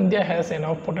இருக்குன்னா India has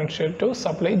enough potential to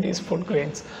supply these food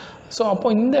grains. So அப்போ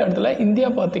இந்த இடத்துல இந்தியா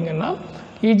பார்த்திங்கன்னா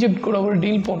ஈஜிப்ட் கூட ஒரு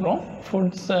டீல் போடுறோம்,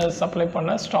 ஃபுட்ஸ் சப்ளை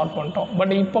பண்ண ஸ்டார்ட் பண்ணிட்டோம்.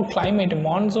 பட் இப்போ கிளைமேட்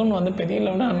மான்சூன் வந்து பெரிய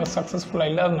லெவலில் நம்ம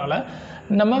சக்ஸஸ்ஃபுல்லாக இல்லாதனால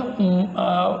நம்ம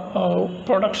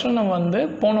ப்ரொடக்ஷனை வந்து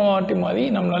போன வாட்டி மாதிரி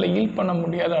நம்மளால் ஈல்ட் பண்ண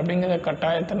முடியாது அப்படிங்கிற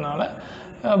கட்டாயத்தினால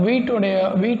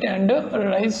வீட் அண்டு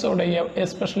ரைஸோடைய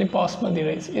எஸ்பெஷலி பாஸ்மதி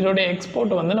ரைஸ் இதோடைய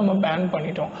எக்ஸ்போர்ட் வந்து நம்ம பேன்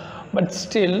பண்ணிட்டோம். பட்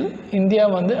ஸ்டில் இந்தியா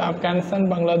வந்து ஆப்கானிஸ்தான்,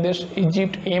 பங்களாதேஷ்,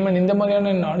 ஈஜிப்ட், ஏமன் இந்த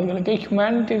மாதிரியான நாடுகளுக்கு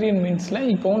ஹியூமனிடேரியன் மீன்ஸில்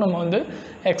இப்போவும் நம்ம வந்து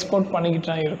எக்ஸ்போர்ட் பண்ணிக்கிட்டு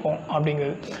தான் இருக்கோம்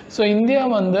அப்படிங்கிறது. ஸோ இந்தியா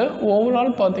வந்து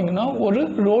ஓவரால் பார்த்திங்கன்னா ஒரு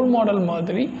ரோல் மாடல்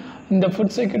மாதிரி இந்த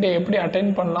ஃபுட் செக்யூரிட்டியை எப்படி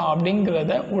அட்டெண்ட் பண்ணலாம்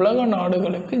அப்படிங்கிறத உலக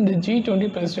நாடுகளுக்கு இந்த G20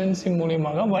 பிரசிடென்சி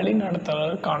மூலியமாக வழி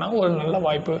நடத்துறதுக்கான ஒரு நல்ல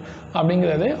வாய்ப்பு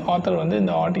அப்படிங்கிறது ஆத்தர் வந்து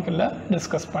இந்த ஆர்டிக்கலில்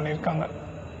டிஸ்கஸ் பண்ணியிருக்காங்க.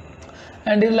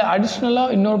 அண்ட் இதில்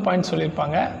அடிஷ்னலாக இன்னொரு பாயிண்ட்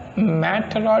சொல்லியிருப்பாங்க,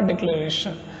 மேட்டரா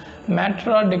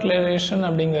டிக்ளரேஷன்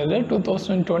அப்படிங்கிறது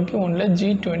 2021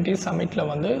 G20 சமிட்டில்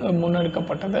வந்து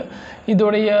முன்னெடுக்கப்பட்டது.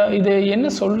 இது என்ன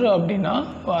சொல்கிற அப்படின்னா,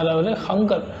 அதாவது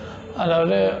ஹங்கர்,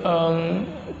 அதாவது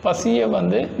பசியை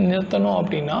வந்து நிறுத்தணும்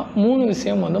அப்படின்னா 3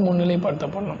 விஷயம் வந்து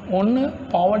முன்னிலைப்படுத்தப்படணும். ஒன்று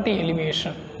பாவர்ட்டி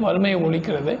எலிவேஷன், வறுமையை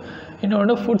ஒழிக்கிறது.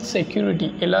 இன்னொன்று ஃபுட் செக்யூரிட்டி,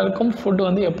 எல்லாருக்கும் ஃபுட்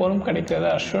வந்து எப்போதும் கிடைக்கிறது,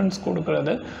 அஷூரன்ஸ்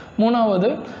கொடுக்கறது.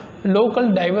 மூணாவது local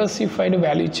diversified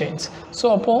value chains. So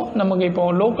அப்போது நமக்கு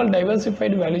இப்போது லோக்கல்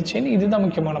டைவர்சிஃபைடு வேல்யூ செயின் இதுதான்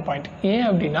முக்கியமான பாயிண்ட். ஏன்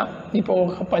அப்படின்னா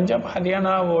இப்போது Punjab,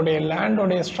 ஹரியானாவோடைய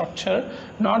லேண்டோடைய structure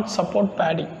not support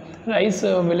Bedi, rice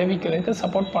விளைவிக்கிறதுக்கு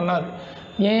support பண்ணாது.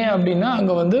 ஏன் அப்படின்னா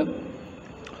அங்கே வந்து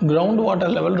கிரவுண்ட்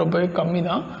வாட்டர் லெவல் ரொம்பவே கம்மி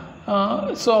தான்.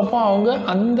 ஸோ அப்போ அவங்க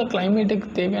அந்த கிளைமேட்டுக்கு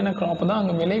தேவையான க்ராப்பை தான்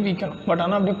அங்கே விளைவிக்கணும். பட்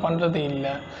ஆனால் அப்படி பண்ணுறது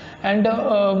இல்லை. அண்டு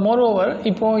மோரோவர்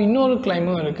இப்போது இன்னொரு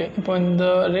கிளைமும் இருக்குது. இப்போ இந்த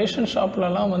ரேஷன்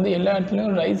ஷாப்லலாம் வந்து எல்லா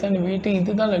இடத்துலையும் ரைஸ் அண்ட் வீட்டு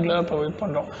இது தான் ரெகுலராக ப்ரொவைட்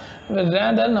பண்ணுறோம்.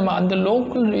 ரேதர் நம்ம அந்த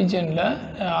லோக்கல் ரீஜனில்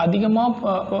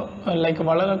அதிகமாக லைக்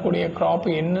வளரக்கூடிய க்ராப்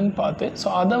என்னன்னு பார்த்து ஸோ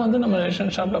அதை வந்து நம்ம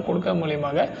ரேஷன் ஷாப்பில் கொடுக்க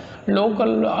மூலியமாக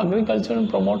லோக்கல் அக்ரிகல்ச்சரும்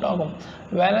ப்ரொமோட் ஆகும்.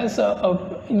 வேறஸ்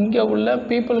இங்கே உள்ள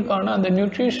பீப்புளுக்கான அந்த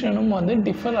நியூட்ரிஷனும் வந்து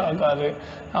டிஃபர் ஆகாது.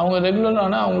 அவங்க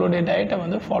ரெகுலரான அவங்களுடைய டயட்டை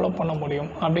வந்து ஃபாலோ பண்ண முடியும்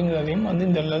அப்படிங்கிறதையும் வந்து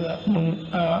இந்த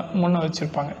முன்ன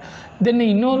வச்சுருப்பாங்க. தென்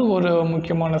இன்னொரு ஒரு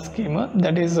முக்கியமான scheme,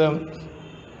 that is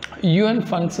UN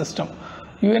fund system.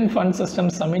 UN fund system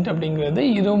submit அப்படிங்கிறது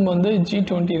இதுவும் வந்து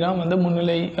G20 தான் வந்து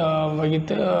முன்னிலை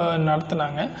வகித்து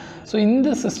நடத்துனாங்க. ஸோ இந்த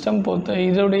சிஸ்டம் பொறுத்த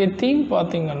இதோடைய தீம்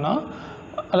பார்த்திங்கன்னா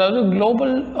அதாவது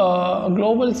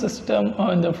குளோபல் சிஸ்டம்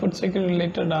இந்த ஃபுட் செக்யூரிட்டி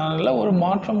ரிலேட்டடான ஒரு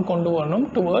மாற்றம் கொண்டு வரணும்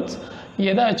டுவர்ட்ஸ்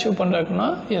எதை அச்சீவ் பண்ணுறதுக்குன்னா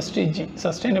எஸ்டிஜி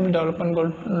சஸ்டைனபிள் டெவலப்மெண்ட்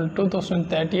கோல்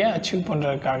 2030 அச்சீவ்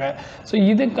பண்ணுறதுக்காக. ஸோ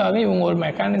இதுக்காக இவங்க ஒரு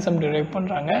மெக்கானிசம் டிரைவ்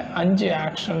பண்ணுறாங்க, 5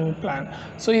 ஆக்ஷன் பிளான்.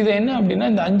 ஸோ இது என்ன அப்படின்னா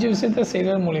இந்த 5 விஷயத்தை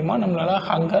செய்கிறது மூலிமா நம்மளால்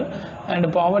hunger and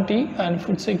poverty and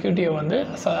food செக்யூரிட்டியை வந்து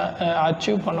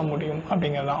அச்சீவ் பண்ண முடியும்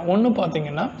அப்படிங்கிறதான். ஒன்று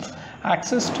பார்த்திங்கன்னா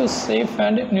access to safe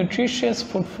and nutritious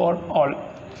food for all.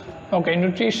 Okay,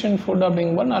 nutrition food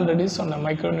அப்படிங்கும்போது ஆல்ரெடி சொன்ன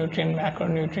மைக்ரோநியூட்ரியன்ட்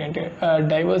மேக்ரோநியூட்ரியன்ட்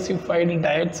டைவர்சிஃபைடு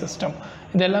டயட் சிஸ்டம்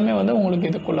இது எல்லாமே வந்து உங்களுக்கு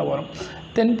இதுக்குள்ளே வரும்.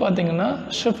 தென் பார்த்திங்கன்னா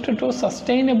shift to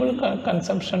sustainable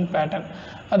consumption pattern,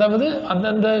 அதாவது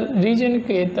அந்தந்த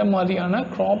ரீஜனுக்கு ஏற்ற மாதிரியான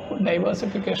க்ராப்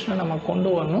டைவர்சிஃபிகேஷனை நம்ம கொண்டு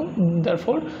வரணும்.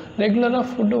 தர்ஃபோர் ரெகுலராக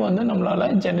ஃபுட்டு வந்து நம்மளால்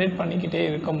ஜென்ரேட் பண்ணிக்கிட்டே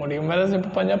இருக்க முடியும். வேறு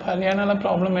இப்போ பஞ்சாப் ஹரியானாவில்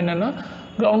ப்ராப்ளம் என்னென்னா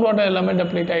கிரவுண்ட் வாட்டர் எல்லாமே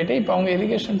டெப்ளீட் ஆகிட்டு இப்போ அவங்க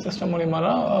இரிகேஷன் சிஸ்டம் மூலிமா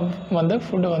தான் வந்து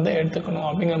ஃபுட்டு வந்து எடுத்துக்கணும்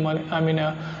அப்படிங்கிற மாதிரி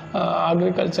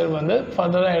அக்ரிகல்ச்சர் வந்து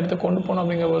ஃபர்தராக எடுத்து கொண்டு போகணும்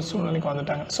அப்படிங்கிற ஒரு சூழ்நிலைக்கு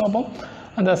வந்துட்டாங்க. ஸோ அப்போ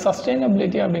அந்த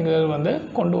சஸ்டைனபிலிட்டி அப்படிங்கிறது வந்து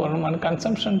கொண்டு வரணும், அண்ட்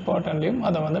கன்சம்ஷன் பேட்டர்ன்லையும்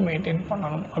அதை வந்து மெயின்டைன்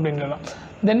பண்ணணும் அப்படின்றதான்.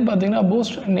 தென் பார்த்திங்கன்னா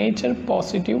boost nature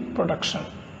positive production.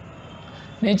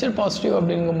 Nature positive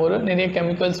அப்படிங்கும்போது நிறைய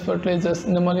கெமிக்கல்ஸ் ஃபர்டிலைசர்ஸ்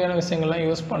இந்த மாதிரியான விஷயங்கள்லாம்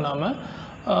யூஸ் பண்ணாமல்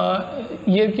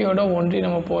இயற்கையோட ஒன்றி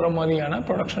நம்ம போகிற மாதிரியான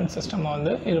ப்ரொடக்ஷன் சிஸ்டமை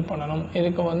வந்து இது பண்ணணும்.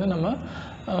 இதுக்கு வந்து நம்ம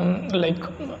லைக்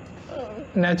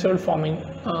நேச்சுரல் ஃபார்மிங்,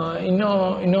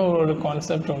 இன்னும் ஒரு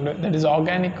கான்செப்ட் உண்டு, that is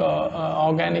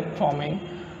organic farming,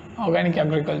 organic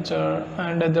agriculture,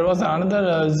 and there was another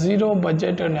zero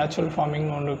budget natural farming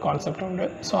ஒன்று கான்செப்ட் உண்டு.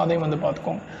 ஸோ அதையும் வந்து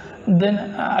பார்த்துக்கோங்க. தென்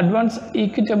அட்வான்ஸ்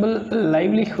ஈக்விட்டபிள்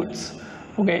லைவ்லிஹுட்ஸ்.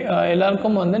 ஓகே,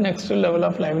 எல்லாருக்கும் வந்து நெக்ஸ்ட் லெவல்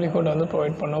ஆஃப் லைவ்லிஹுட் வந்து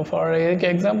ப்ரொவைட் பண்ணும். ஃபார் இதுக்கு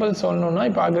எக்ஸாம்பிள் சொல்லணுன்னா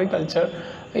இப்போ அக்ரிகல்ச்சர்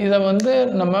இதை வந்து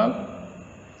நம்ம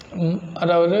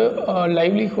அதாவது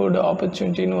லைவ்லிஹுட்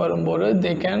ஆப்பர்ச்சுனிட்டின்னு வரும்போது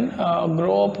தே கேன்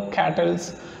க்ரோ அப்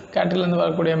கேட்டிலேருந்து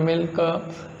வரக்கூடிய மில்க்கு.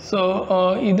 ஸோ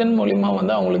இதன் மூலிமா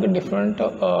வந்து அவங்களுக்கு டிஃப்ரெண்ட்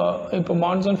இப்போ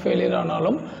மான்சூன் ஃபெயிலியர்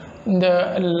ஆனாலும் இந்த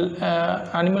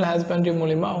அனிமல் ஹஸ்பண்ட்ரி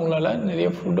மூலிமா அவங்களால நிறைய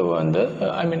ஃபுட்டு வந்து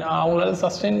அவங்களால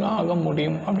சஸ்டெயின் ஆக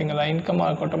முடியும் அப்படிங்கிற இன்கமாக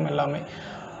இருக்கட்டும் எல்லாமே.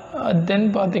 தென்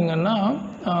பார்த்திங்கன்னா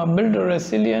build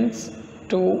resilience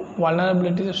to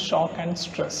vulnerability shock and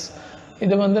stress.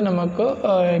 இது வந்து நமக்கு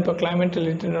இப்போ கிளைமேட்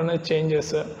ரிலேட்டடான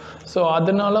சேஞ்சஸ்ஸு, ஸோ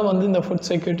அதனால் வந்து இந்த ஃபுட்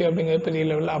செக்யூரிட்டி அப்படிங்கிற பெரிய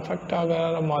லெவலில் அஃபெக்ட்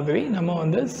ஆகிற மாதிரி நம்ம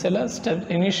வந்து சில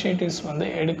இனிஷியேட்டிவ்ஸ் வந்து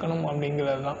எடுக்கணும்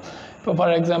அப்படிங்கிறது தான். இப்போ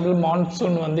ஃபார் எக்ஸாம்பிள்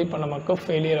மான்சூன் வந்து இப்போ நமக்கு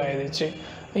ஃபெயிலியர் ஆகிடுச்சு,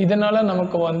 இதனால்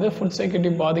நமக்கு வந்து ஃபுட்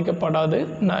செக்யூரிட்டி பாதிக்கப்படாது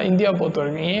இந்தியா பொறுத்த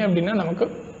வரைக்கும். ஏன் அப்படின்னா நமக்கு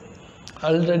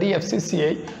already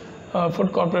FCCI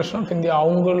food corporation of India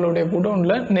அவங்களுடைய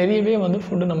குடோனில் நிறையவே வந்து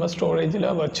ஃபுட்டு நம்ம ஸ்டோரேஜில்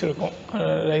வச்சுருக்கோம்,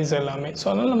 ரைஸ் எல்லாமே. ஸோ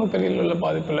அதனால் நம்ம பெரிய லெவலில்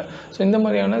பாதிப்பு இல்லை. ஸோ இந்த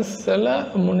மாதிரியான சில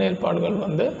முன்னேற்பாடுகள்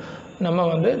வந்து நம்ம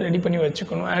வந்து ரெடி பண்ணி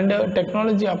வச்சுக்கணும். அண்டு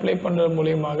டெக்னாலஜி அப்ளை பண்ணுறது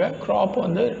மூலியமாக க்ராப்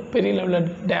வந்து பெரிய லெவலில்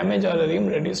டேமேஜ் ஆகிறதையும்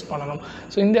ரெடியூஸ் பண்ணணும்.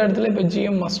 ஸோ இந்த இடத்துல இப்போ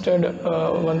GM மஸ்டர்டு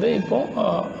வந்து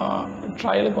இப்போது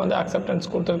ட்ரையலுக்கு வந்து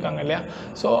அக்செப்டன்ஸ் கொடுத்துருக்காங்க இல்லையா.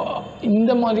 ஸோ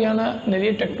இந்த மாதிரியான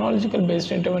நிறைய டெக்னாலஜிக்கல்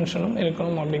பேஸ்ட் இன்டர்வென்ஷனும்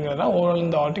இருக்கணும் அப்படிங்கிறது தான் ஓவரால்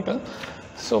இந்த article.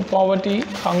 So poverty,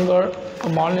 hunger,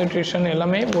 malnutrition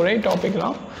எல்லாமே ஒரே டாபிக்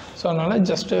தான். ஸோ அதனால்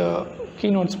ஜஸ்ட்டு கீ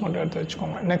நோட்ஸ் மட்டும் எடுத்து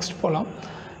வச்சுக்கோங்க. நெக்ஸ்ட் போகலாம்.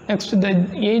 Next, the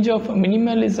age of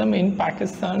minimalism in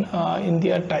Pakistan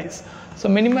India ties. So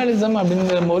minimalism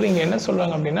அப்படிங்கிற போது இங்கே என்ன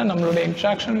சொல்கிறாங்க அப்படின்னா நம்மளோட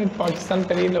இன்ட்ராக்ஷன் வித் பாகிஸ்தான்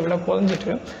பெரிய லெவலில்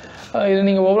குறைஞ்சிட்டு, இது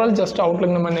நீங்கள் ஓவரால் ஜஸ்ட்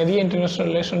அவுட்லுக் நம்ம நிறைய இன்டர்நேஷ்னல்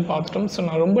ரிலேஷன் பார்த்துட்டோம். ஸோ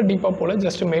நான் ரொம்ப டீப்பாக போல்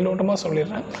ஜஸ்ட் மேலோட்டமாக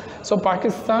சொல்லிடுறேன். ஸோ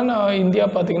பாகிஸ்தான் இந்தியா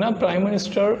பார்த்திங்கன்னா பிரைம்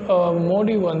மினிஸ்டர்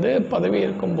மோடி வந்து பதவி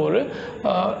இருக்கும்போது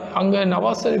அங்கே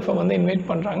நவாஸ் ஷரீஃபை வந்து இன்வைட்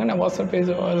பண்ணுறாங்க.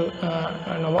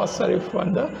 நவாஸ் ஷரீஃப்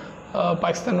வந்து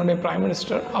பாகிஸ்தானுடைய பிரைம்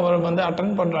மினிஸ்டர், அவர் வந்து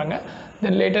அட்டன் பண்ணுறாங்க.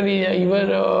 தென் லேட்டர் இவர்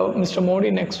மிஸ்டர் மோடி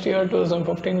நெக்ஸ்ட் இயர்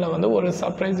 2015 வந்து ஒரு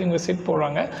சர்ப்ரைசிங் விசிட்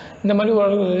போடுறாங்க. இந்த மாதிரி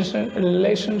ஒரு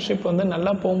ரிலேஷன்ஷிப் வந்து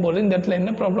நல்லா போகும்போது இந்த இடத்துல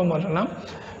என்ன ப்ராப்ளம் வருதுன்னா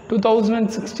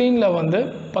 2016 வந்து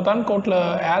பத்தான்கோட்டில்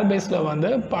ஏர்பேஸில்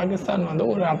வந்து பாகிஸ்தான் வந்து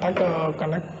ஒரு அட்டாக்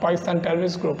பாகிஸ்தான்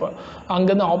டெரரிஸ்ட் குரூப்பு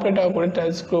அங்கேருந்து ஆப்ரேட் ஆகக்கூடிய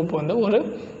டெரரிஸ்ட் குரூப் வந்து ஒரு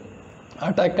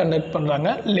அட்டாக் கண்டக்ட் பண்ணுறாங்க.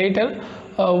 லேட்டர்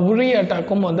உரி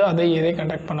அட்டாக்கும் வந்து இதே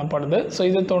கண்டக்ட் பண்ணப்படுது. ஸோ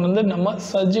இதை தொடர்ந்து நம்ம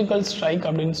சர்ஜிக்கல் ஸ்ட்ரைக்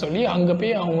அப்படின்னு சொல்லி அங்கே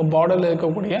போய் அவங்க பார்டரில்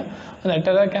இருக்கக்கூடிய அந்த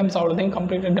டெரர் கேம்ப்ஸ் அவ்வளோதையும்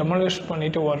கம்ப்ளீட்டாக டெமாலிஷ்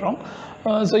பண்ணிட்டு வர்றோம்.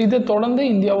 ஸோ இதை தொடர்ந்து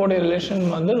இந்தியாவோட ரிலேஷன்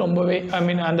வந்து ரொம்பவே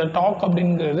அந்த டாக்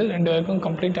அப்படிங்கிறது ரெண்டு பேருக்கும்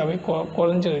கம்ப்ளீட்டாகவே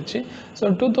குறைஞ்சிருச்சு. ஸோ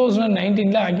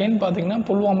 2019 அகெயின் பார்த்திங்கன்னா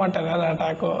புல்வாமா டெரர்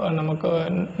அட்டாக் நமக்கு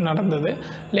நடந்தது.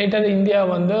 லேட்டர் இந்தியா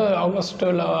வந்து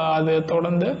ஆகஸ்ட்டில் அது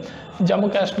தொடர்ந்து ஜம்மு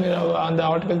காஷ்மீர் அந்த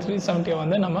ஆர்டிகல் 370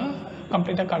 வந்து நம்ம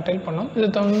கம்ப்ளீட்டாக கட்டைல் பண்ணோம்.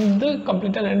 இதை வந்து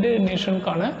கம்ப்ளீட்டாக 2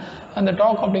 நேஷனுக்கான அந்த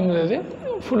டாக் அப்படிங்கிறது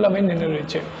ஃபுல்லாகவே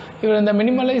நின்றுடுச்சு. இவர் இந்த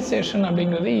மினிமலைசேஷன்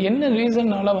அப்படிங்கிறது என்ன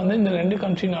ரீசனால் வந்து இந்த 2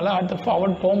 கண்ட்ரினால் அடுத்து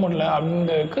ஃபார்வர்ட் போக முடியல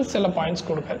அப்படிங்கிறதுக்கு சில பாயிண்ட்ஸ்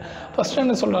கொடுக்காரு. ஃபஸ்ட்டு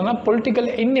என்ன சொல்கிறேன்னா political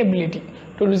inability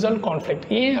to resolve conflict.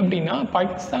 ஏன் அப்படின்னா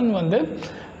பாகிஸ்தான் வந்து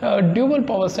டியூவல்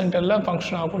பவர் சென்டரில்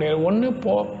ஃபங்க்ஷன் ஆகக்கூடிய ஒன்று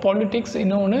பாலிட்டிக்ஸ்,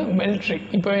 இன்னொன்று மிலிட்ரி.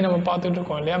 இப்போவே நம்ம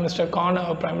பார்த்துட்ருக்கோம் இல்லையா, mister Khan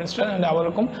prime minister and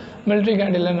அவருக்கும் மிலிட்ரி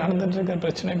கேண்டில் நடந்துட்டு இருக்கிற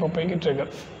பிரச்சனை இப்போ போய்கிட்டு இருக்கு.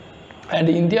 அண்ட்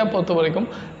இந்தியா பொறுத்த வரைக்கும்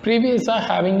ப்ரீவியஸாக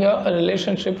having a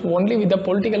relationship only with the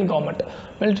political government,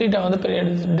 மிலிட்ரிகிட்ட வந்து பெரிய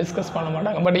டிஸ்கஸ் பண்ண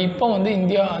மாட்டாங்க. பட் இப்போ வந்து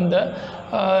இந்தியா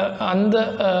அந்த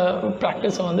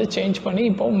ப்ராக்டிஸை வந்து சேஞ்ச் பண்ணி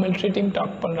இப்போ மிலிட்ரி டீம்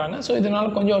டாக் பண்ணுறாங்க. ஸோ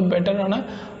இதனால் கொஞ்சம் ஒரு பெட்டரான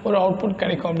ஒரு அவுட்புட்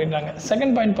கிடைக்கும் அப்படின்றாங்க.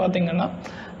 செகண்ட் பாயிண்ட் பார்த்திங்கன்னா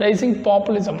ரைசிங்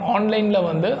பாப்புலிசம். ஆன்லைனில்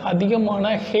வந்து அதிகமான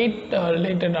ஹேட்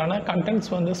ரிலேட்டடான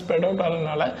கண்டென்ட்ஸ் வந்து ஸ்ப்ரெட் அவுட்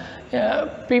ஆகிறதுனால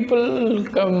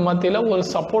பீப்புளுக்கு மத்தியில் ஒரு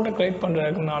சப்போர்ட்டை க்ரியேட்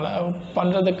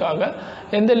பண்ணுறதுக்காக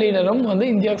எந்த லீடரும் வந்து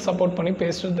இந்தியாவுக்கு சப்போர்ட் பண்ணி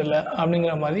பேசுகிறதில்ல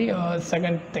அப்படிங்கிற மாதிரி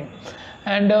செகண்ட் திங்.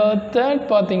 அண்ட் தேர்ட்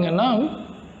பார்த்திங்கன்னா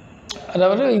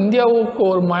அதாவது இந்தியாவுக்கு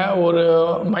ஒரு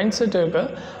மைண்ட் செட்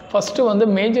இருக்குது. ஃபஸ்ட்டு வந்து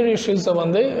மேஜர் இஷ்யூஸை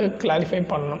வந்து கிளாரிஃபை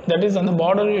பண்ணணும். தட் இஸ் அந்த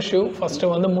பார்டர் இஷ்யூ ஃபஸ்ட்டு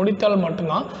வந்து முடித்தால்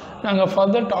மட்டும்தான் நாங்கள்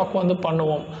ஃபர்தர் டாக் வந்து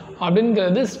பண்ணுவோம்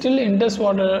அப்படிங்கிறது. ஸ்டில்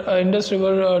இண்டஸ்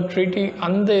ரிவர் ட்ரீட்டி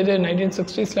அந்த இது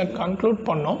 1960s கன்க்ளூட்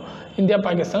பண்ணோம் இந்தியா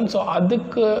பாகிஸ்தான். ஸோ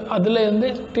அதுலேருந்து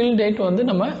டில் டேட் வந்து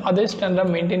நம்ம அதே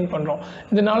ஸ்டாண்டர்ட் மெயின்டைன் பண்ணுறோம்.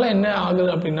 இதனால் என்ன ஆகுது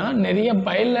அப்படின்னா நிறைய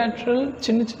பைலேட்ரல்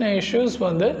சின்ன சின்ன இஷ்யூஸ்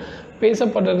வந்து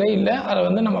பேசப்படுறதே இல்லை, அதை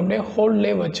வந்து நம்ம அப்படியே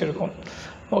ஹோல்ட்லேயே வச்சுருக்கோம்.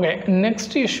 ஓகே,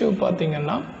 நெக்ஸ்ட் இஷ்யூ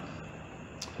பார்த்திங்கன்னா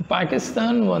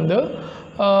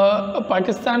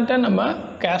பாகிஸ்தான்கிட்ட நம்ம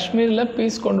காஷ்மீரில்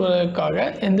பீஸ் கொண்டு வரதுக்காக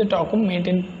எந்த டாக்கும்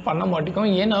மெயின்டைன் பண்ண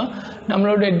மாட்டேங்கும். ஏன்னா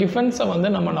நம்மளுடைய டிஃபென்ஸை வந்து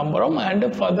நம்ம நம்புகிறோம் அண்டு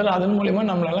ஃபர்தர் அதன் மூலிமா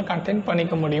நம்மளால் கண்டெயின்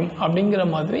பண்ணிக்க முடியும் அப்படிங்கிற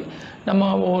மாதிரி நம்ம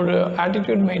ஒரு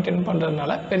ஆட்டிடியூட் மெயின்டைன்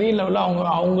பண்ணுறதுனால பெரிய லெவலில்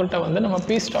அவங்கள்ட்ட வந்து நம்ம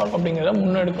பீஸ் டாக் அப்படிங்கிறத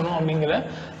முன்னெடுக்கணும் அப்படிங்கிற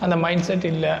அந்த மைண்ட் செட்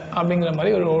இல்லை அப்படிங்கிற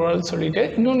மாதிரி ஒரு ஓவரால் சொல்லிவிட்டு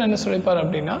இன்னொன்று என்ன சொல்லிப்பார்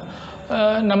அப்படின்னா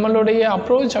நம்மளுடைய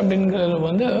அப்ரோச் அப்படிங்கிறது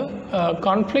வந்து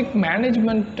கான்ஃப்ளிக்ட்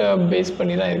மேனேஜ்மெண்ட் பேஸ்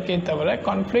பண்ணி தான் இருக்கே தவிர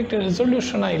கான்ஃப்ளிக்ட்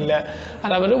ரெசல்யூஷனாக இல்லை.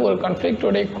 அதாவது ஒரு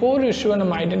கான்ஃப்ளிக்டோடைய கோர் இஷ்யூவை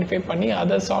நம்ம ஐடென்டிஃபை பண்ணி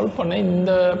அதை சால்வ் பண்ண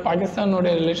இந்த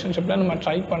பாகிஸ்தானோடைய ரிலேஷன்ஷிப்பில் நம்ம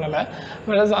ட்ரை பண்ணலை.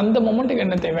 வேறஸ் அந்த மொமெண்ட்டுக்கு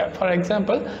என்ன தேவை? ஃபார்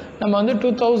எக்ஸாம்பிள் நம்ம வந்து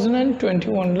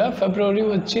 2021 ஃபெப்ரவரி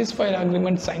ஒரு சீஸ் ஃபயர்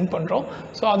அக்ரிமெண்ட் சைன் பண்ணுறோம்.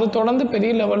 ஸோ அதை தொடர்ந்து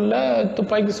பெரிய லெவலில்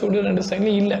துப்பாக்கி சூடு 2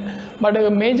 சைட்லையும் இல்லை. பட்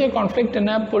மேஜர் கான்ஃப்ளிக்ட்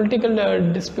என்ன, political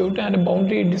dispute and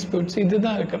boundary disputes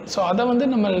இதுதான் இருக்குது. ஸோ அதை வந்து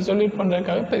நம்ம ரெசல்யூட்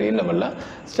பண்ணுறதுக்காக பெரிய லெவலில்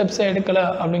ஸ்டெப்ஸை எடுக்கலை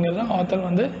அப்படிங்கிறத ஆத்தர்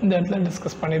வந்து இந்த இடத்துல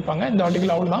டிஸ்கஸ் பண்ணியிருப்பாங்க. இந்த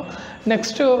ஆர்டிக்கல் அவ்வளோதான்.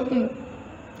 நெக்ஸ்ட்டு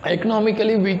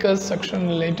எக்கனாமிக்கலி வீக்கர் செக்ஷன்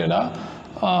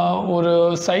ரிலேட்டடாக ஒரு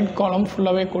சைட் காலம்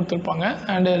ஃபுல்லாகவே கொடுத்துருப்பாங்க.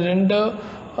 அண்டு 2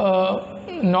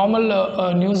 நார்மல்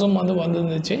நியூஸும் வந்து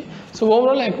வந்துருந்துச்சு. So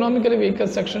overall economically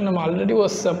weaker section நம்ம ஆல்ரெடி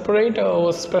ஒரு செப்பரேட்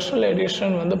ஒரு ஸ்பெஷல்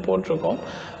எடிஷன் வந்து போட்டிருக்கோம்.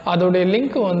 அதோடைய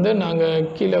லிங்க் வந்து நாங்கள்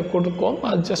கீழே கொடுக்கோம்.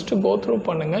 அது ஜஸ்ட்டு கோ த்ரூ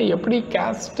பண்ணுங்கள். எப்படி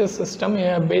கேஸ்ட் சிஸ்டம்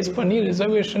பேஸ் பண்ணி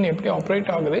ரிசர்வேஷன் எப்படி ஆப்ரேட்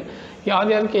ஆகுது,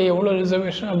 யார் யாருக்கு எவ்வளோ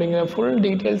ரிசர்வேஷன் அப்படிங்கிற ஃபுல்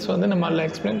டீட்டெயில்ஸ் வந்து நம்ம அதில்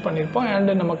எக்ஸ்பிளைன் பண்ணியிருப்போம்.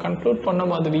 அண்டு நம்ம கன்க்ளூட் பண்ண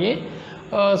மாதிரியே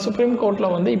சுப்ரீம்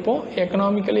கோர்ட்டில் வந்து இப்போது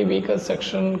எக்கனாமிக்கலி வீக்கர்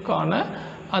செக்ஷனுக்கான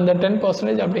அந்த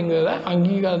 10% அப்படிங்கிறத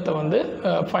அங்கீகாரத்தை வந்து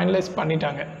ஃபைனலைஸ்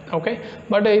பண்ணிட்டாங்க. ஓகே,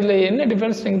 பட் இதில் என்ன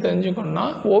டிஃப்ரென்ஸ் நீங்கள் தெரிஞ்சுக்கணுன்னா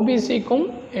ஓபிசிக்கும்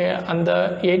அந்த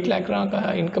 8 lakh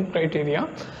இன்கம் க்ரைட்டீரியா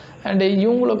அண்டு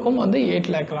இவங்களுக்கும் வந்து 8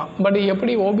 lakh தான். பட்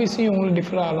எப்படி ஓபிசி இவங்களுக்கு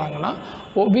டிஃபர் ஆகிறாங்கன்னா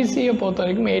ஓபிசியை பொறுத்த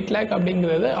வரைக்கும் 8 lakh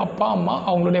அப்படிங்கிறது அப்பா அம்மா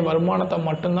அவங்களுடைய வருமானத்தை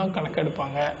மட்டும்தான்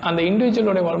கணக்கெடுப்பாங்க. அந்த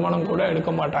இண்டிவிஜுவலுடைய வருமானம் கூட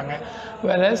எடுக்க மாட்டாங்க.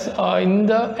 வேறஸ்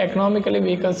இந்த எக்கனாமிக்கலி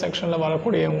வீக்கர் செக்ஷனில்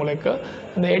வரக்கூடியவங்களுக்கு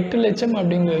இந்த 8 லட்சம்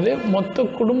அப்படிங்கிறது மொத்த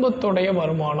குடும்பத்துடைய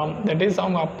வருமானம். தட் இஸ்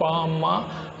அவங்க அப்பா அம்மா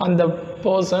அந்த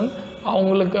பர்சன்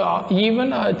அவங்களுக்கு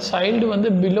ஈவன் சைல்டு வந்து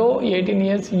பிலோ 18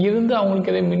 years இருந்து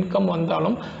அவங்களுக்கு எதாவது இன்கம்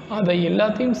வந்தாலும் அதை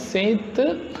எல்லாத்தையும் சேர்த்து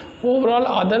ஓவரால்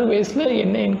அதர் வேஸில்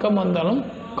என்ன இன்கம் வந்தாலும்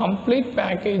கம்ப்ளீட்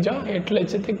பேக்கேஜாக 8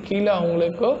 லட்சத்துக்கு கீழே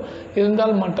அவங்களுக்கு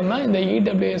இருந்தால் மட்டும்தான் இந்த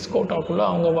இடபிள்யூஎஸ் கோட்டாக்குள்ளே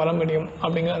அவங்க வர முடியும்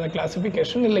அப்படிங்கிற அந்த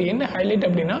கிளாஸிஃபிகேஷன். இல்லை என்ன ஹைலைட்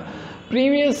அப்படின்னா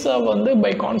ப்ரீவியஸாக வந்து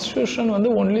பை கான்ஸ்டியூஷன்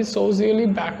வந்து ஒன்லி சோசியலி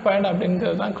பேக்வேர்டு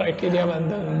அப்படிங்கிறது தான் க்ரைட்டீரியா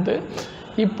வந்து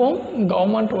இப்போ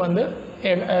கவர்மெண்ட் வந்து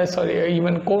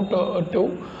ஈவன் கோர்ட் டு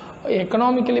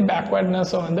எக்கனாமிக்கலி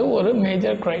பேக்வேர்ட்னஸை வந்து ஒரு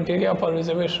மேஜர் க்ரைட்டீரியா ஃபார்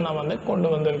ரிசர்வேஷனை வந்து கொண்டு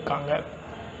வந்திருக்காங்க.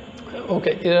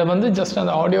 ஓகே, இதை வந்து ஜஸ்ட்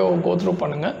அந்த ஆடியோ கோ த்ரூ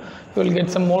பண்ணுங்கள். You will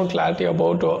get some more clarity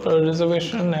about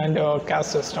reservation and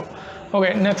caste system.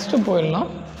 Okay, next போயிடலாம்.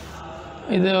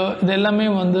 இது எல்லாமே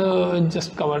வந்து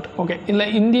ஜஸ்ட் கவர்ட். ஓகே, இல்லை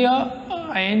India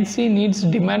INC needs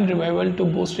demand revival to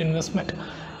boost investment.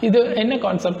 இது என்ன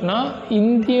கான்செப்ட்னா,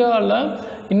 இந்தியாவில்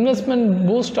இன்வெஸ்ட்மெண்ட்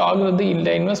பூஸ்ட் ஆகுறது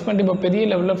இல்லை, இன்வெஸ்ட்மெண்ட் இப்போ பெரிய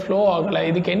லெவலில் ஃப்ளோ ஆகலை.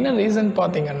 இதுக்கு என்ன ரீசன்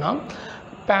பார்த்தீங்கன்னா,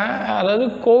 அதாவது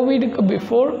கோவிடுக்கு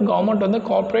பிஃபோர் கவர்மெண்ட் வந்து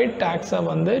கார்ப்பரேட் டேக்ஸை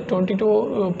வந்து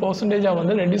 22%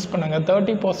 வந்து ரெடியூஸ் பண்ணாங்க,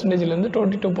 30%லேருந்து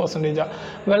 22%.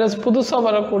 வேலஸ் புதுசாக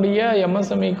வரக்கூடிய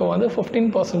எம்எஸ்எம்இக்கு வந்து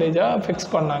 15%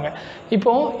 ஃபிக்ஸ் பண்ணாங்க.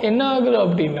 இப்போது என்ன ஆகுது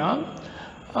அப்படின்னா,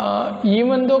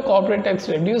 even though corporate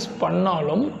tax reduce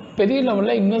பண்ணாலும் பெரிய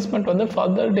லெவலில் இன்வெஸ்ட்மெண்ட் வந்து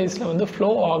ஃபர்தர் டேஸில் வந்து ஃப்ளோ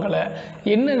ஆகலை.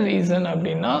 என்ன ரீசன்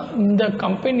அப்படின்னா, இந்த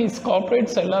கம்பெனிஸ்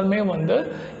கார்ப்பரேட்ஸ் எல்லாருமே வந்து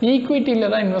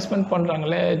ஈக்விட்டியில் தான் இன்வெஸ்ட்மெண்ட்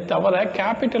பண்ணுறாங்களே தவிர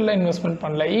கேபிட்டலில் இன்வெஸ்ட்மெண்ட்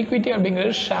பண்ணல. ஈக்விட்டி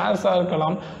அப்படிங்கிறது ஷேர்ஸாக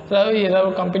இருக்கலாம், ஏதாவது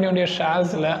கம்பெனியோடைய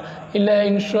ஷேர்ஸில் இல்லை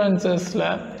இன்சூரன்சஸில்.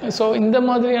 ஸோ இந்த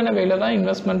மாதிரியான வேலை தான்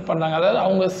இன்வெஸ்ட்மெண்ட் பண்ணுறாங்க. அதாவது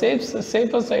அவங்க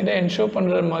சேஃபர் சைடை என்ஷூர்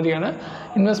பண்ணுற மாதிரியான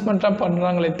இன்வெஸ்ட்மெண்ட்டாக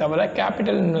பண்ணுறாங்களே தவிர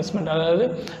கேபிட்டல் இன்வெஸ்ட்மெண்ட், அதாவது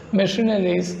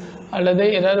மெஷினரிஸ் அல்லது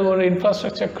ஏதாவது ஒரு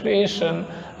இன்ஃப்ராஸ்ட்ரக்சர் க்ரியேஷன்,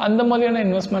 அந்த மாதிரியான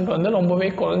இன்வெஸ்ட்மெண்ட் வந்து ரொம்பவே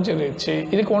குறைஞ்சிருச்சு.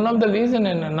 இதுக்கு ஒன் ஆஃப் த ரீசன்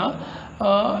என்னென்னா,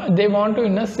 they want to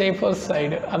in a safer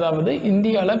side. அதாவது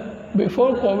இந்தியாவில்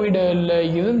பிஃபோர் கோவிடில்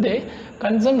இருந்தே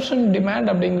கன்சம்ஷன்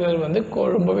டிமாண்ட் அப்படிங்கிறது வந்து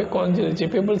ரொம்பவே குறைஞ்சிருச்சு.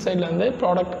 பீப்புள் சைட்லேருந்து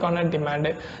ப்ராடக்ட்கான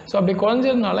டிமாண்டு. ஸோ அப்படி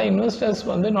குறைஞ்சதுனால இன்வெஸ்டர்ஸ்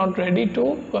வந்து not ready to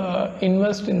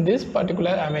invest in this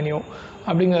particular avenue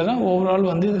அப்படிங்கிறத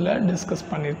ஓவரால் வந்து இதில் டிஸ்கஸ்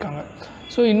பண்ணியிருக்காங்க.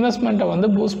 ஸோ இன்வெஸ்ட்மெண்ட்டை வந்து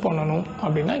பூஸ்ட் பண்ணணும்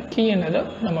அப்படின்னா கீ என்னது,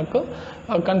 நமக்கு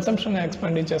கன்சம்ஷன்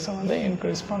எக்ஸ்பெண்டிச்சர்ஸை வந்து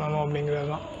இன்க்ரீஸ் பண்ணணும் அப்படிங்கிறது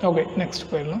தான். ஓகே, நெக்ஸ்ட்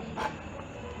போயிடலாம்.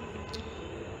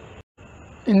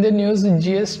 இந்த நியூஸ்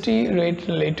ஜிஎஸ்டி ரேட்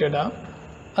ரிலேட்டடாக,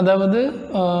 அதாவது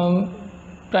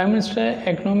prime minister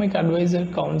economic advisor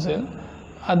council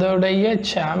அதோடைய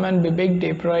சேர்மன் பிபேக்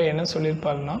டேப்ராய் என்ன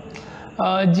சொல்லியிருப்பாருன்னா,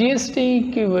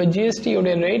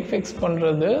 ஜிஎஸ்டியோடைய ரேட் ஃபிக்ஸ்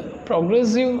பண்ணுறது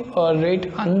ப்ரோக்ரெசிவ் ரேட்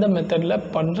அந்த மெத்தடில்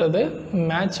பண்ணுறது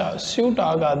சூட்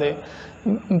ஆகாது.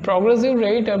 ப்ரோக்ரெசிவ்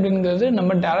ரேட் அப்படிங்கிறது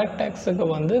நம்ம டைரக்ட் டேக்ஸுக்கு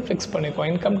வந்து ஃபிக்ஸ் பண்ணிக்கோம்.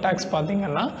 இன்கம் டேக்ஸ்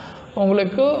பார்த்திங்கன்னா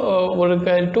உங்களுக்கு ஒரு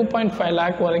 2.5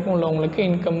 lakh வரைக்கும் உள்ளவங்களுக்கு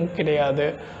இன்கம் கிடையாது.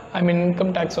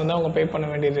 இன்கம் டேக்ஸ் வந்து அவங்க பே பண்ண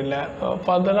வேண்டியதில்லை.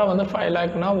 ஃபர்தராக வந்து 5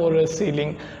 lakhனா ஒரு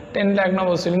சீலிங், 10 lakhனா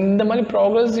ஒரு சீலிங். இந்த மாதிரி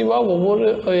ப்ரோக்ரெசிவாக ஒவ்வொரு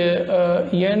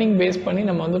ஏர்னிங் பேஸ் பண்ணி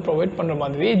நம்ம வந்து ப்ரொவைட் பண்ணுற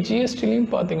மாதிரி ஜிஎஸ்டிலையும்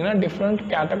பார்த்திங்கன்னா டிஃப்ரெண்ட்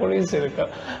கேட்டகரிஸ்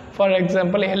இருக்குது. ஃபார்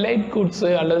எக்ஸாம்பிள் எலைட்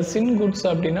குட்ஸு அல்லது சின் குட்ஸ்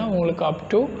அப்படின்னா உங்களுக்கு அப்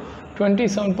டு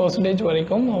 27%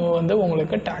 வரைக்கும் வந்து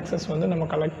உங்களுக்கு டேக்ஸஸ் வந்து நம்ம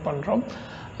கலெக்ட் பண்ணுறோம்.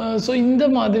 ஸோ இந்த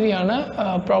மாதிரியான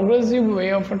progressive way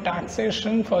of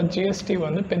taxation for GST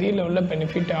வந்து பெரிய லெவலில்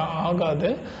பெனிஃபிட் ஆகாது.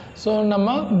 ஸோ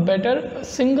நம்ம பெட்டர்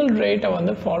சிங்கிள் ரேட்டை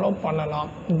வந்து ஃபாலோ பண்ணலாம்.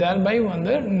 தேர்பை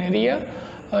வந்து நிறைய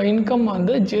இன்கம்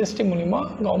வந்து ஜிஎஸ்டி மூலிமா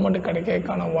கவர்மெண்ட்டுக்கு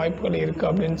கிடைக்கிறதுக்கான வாய்ப்புகள் இருக்குது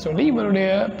அப்படின்னு சொல்லி இவருடைய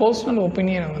பர்சனல்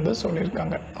ஒப்பீனியனை வந்து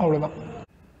சொல்லியிருக்காங்க. அவ்வளோதான்.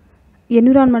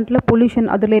 என்விரான்மெண்ட்டில்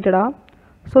பொல்யூஷன் அது ரிலேட்டடாக.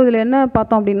 ஸோ இதில் என்ன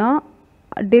பார்த்தோம் அப்படின்னா,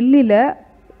 டெல்லியில்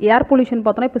ஏர் பொல்யூஷன்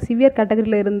பார்த்தோன்னா இப்போ சிவியர்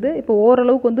கேட்டகரியில் இருந்து இப்போ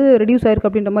ஓரளவுக்கு வந்து ரெடியூஸ் ஆயிருக்கு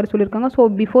அப்படின்ற மாதிரி சொல்லியிருக்காங்க. ஸோ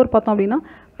பிஃபோர் பார்த்தோம் அப்படின்னா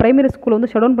பிரைமரி ஸ்கூல் வந்து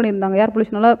ஷட் டவுன் பண்ணியிருந்தாங்க, ஏர்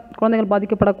பொல்யூஷனால் குழந்தைகள்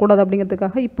பாதிக்கப்படக்கூடாது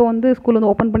அப்படிங்கிறதுக்காக. இப்போ வந்து ஸ்கூல்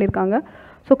வந்து ஓப்பன் பண்ணியிருக்காங்க.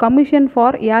 So commission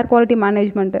for air quality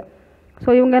management, so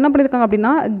இவங்க என்ன பண்ணியிருக்காங்க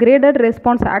அப்படின்னா graded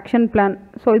response action plan.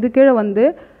 So இது கீழே வந்து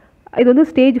இது வந்து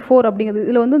ஸ்டேஜ் 4 அப்படிங்கிறது.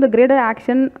 இதில் வந்து இந்த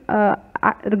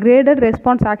கிரேடட்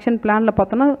ரெஸ்பான்ஸ் ஆக்ஷன் பிளானில்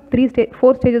பார்த்தோன்னா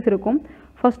 4 ஸ்டேஜஸ் இருக்கும்.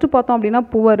 ஃபஸ்ட்டு பார்த்தோம் அப்படின்னா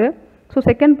புவர், ஸோ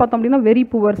செகண்ட் பார்த்தோம் அப்படின்னா வெரி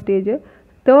புவர் ஸ்டேஜ்,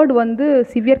 தேர்ட் வந்து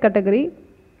சிவியர் கேட்டகரி,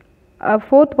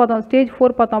 ஃபோர்த் பார்த்தோம் ஸ்டேஜ்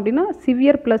 4 பார்த்தோம் அப்படின்னா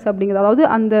சிவியர் ப்ளஸ் அப்படிங்கிறது. அதாவது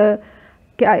அந்த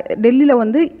டெல்லியில்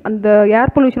வந்து அந்த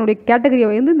ஏர் பொல்யூஷனுடைய கேட்டகரியை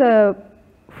வந்து இந்த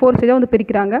 4 ஸ்டேஜாக வந்து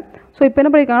பிரிக்கிறாங்க. ஸோ இப்போ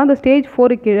என்ன பண்ணியிருக்காங்கன்னா அந்த ஸ்டேஜ்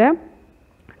 4 கீழே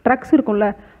ட்ரக்ஸ் இருக்கும்ல,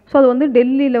 ஸோ அது வந்து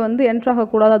டெல்லியில் வந்து என்ட்ரு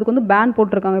ஆகக்கூடாது, அதுக்கு வந்து பேன்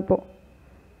போட்டிருக்காங்க இப்போது.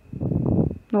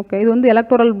 ஓகே, இது வந்து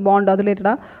எலக்டோரல் பாண்ட் அது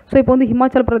ரிலேட்டடாக. ஸோ இப்போ வந்து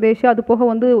ஹிமாச்சல் பிரதேஷ், அது போக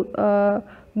வந்து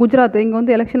குஜராத், இங்கே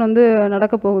வந்து எலெக்ஷன் வந்து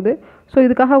நடக்க போகுது. ஸோ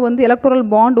இதுக்காக வந்து எலக்டோரல்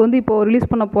பாண்ட் வந்து இப்போது ரிலீஸ்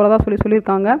பண்ண போகிறதா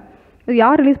சொல்லியிருக்காங்க. இது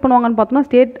யார் ரிலீஸ் பண்ணுவாங்கன்னு பார்த்தோன்னா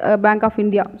state bank of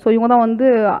India. So இவங்க தான் வந்து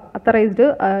அத்தரைஸ்டு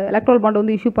எலக்ட்ரல் பாண்ட்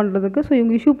வந்து இஷ்யூ பண்ணுறதுக்கு. ஸோ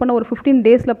இவங்க இஷ்யூ பண்ண ஒரு 15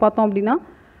 days பார்த்தோம் அப்படின்னா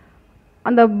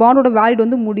அந்த பாண்டோட வேலிட்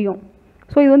வந்து முடியும்.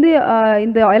 ஸோ இது வந்து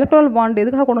இந்த எலக்ட்ரல் பாண்ட்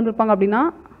எதுக்காக கொண்டு வந்திருப்பாங்க அப்படின்னா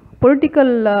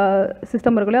பொலிட்டிக்கல்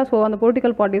சிஸ்டம் இருக்கு இல்லையா, ஸோ அந்த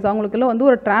பொலிட்டிக்கல் பார்ட்டிஸ் அவங்களுக்குலாம் வந்து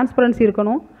ஒரு டிரான்ஸ்பரன்சி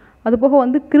இருக்கணும், அது போக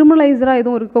வந்து கிரிமினலைஸ்டாக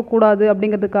எதுவும் இருக்கக்கூடாது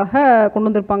அப்படிங்கிறதுக்காக கொண்டு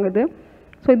வந்திருப்பாங்க இது.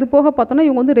 ஸோ இது போக பார்த்தோன்னா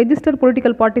இவங்க வந்து ரெஜிஸ்டர்ட்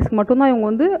பொலிட்டிக்கல் பார்ட்டிஸ்க்கு மட்டும்தான் இவங்க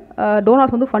வந்து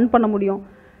டோனார்ஸ் வந்து ஃபண்ட் பண்ண முடியும்.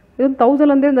 இது வந்து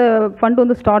 1000லேருந்தே இந்த ஃபண்ட்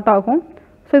வந்து ஸ்டார்ட் ஆகும்.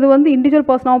 ஸோ இது வந்து இண்டிவிஜுவல்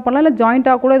பர்சனாகவும் பண்ணலாம், இல்லை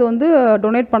ஜாயிண்ட்டாக கூட இது வந்து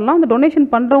டொனேட் பண்ணலாம். அந்த டொனேஷன்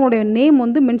பண்ணுறவங்களுடைய நேம்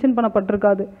வந்து மென்ஷன்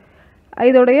பண்ணப்பட்டிருக்காது.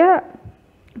 இதோடைய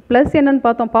ப்ளஸ் என்னென்னு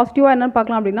பார்த்தோம், பாசிட்டிவாக என்னென்னு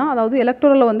பார்க்கலாம் அப்படின்னா, அதாவது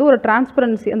எலக்டோரலில் வந்து ஒரு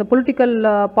டிரான்ஸ்பரன்சி, அந்த பொலிட்டிக்கல்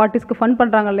பார்ட்டிஸ்க்கு ஃபண்ட்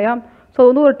பண்ணுறாங்க இல்லையா, ஸோ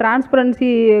வந்து ஒரு டிரான்ஸ்பரன்சி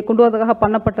கொண்டு வரதுக்காக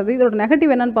பண்ணப்பட்டது. இதோட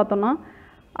நெகட்டிவ் என்னென்னு பார்த்தோம்னா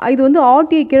இது வந்து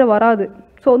ஆர்டிஐ கீழே வராது.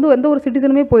 ஸோ வந்து எந்த ஒரு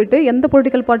சிட்டிசனுமே போயிட்டு எந்த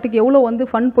பொலிட்டிக்கல் பார்ட்டிக்கு எவ்வளோ வந்து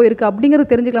ஃபண்ட் போயிருக்கு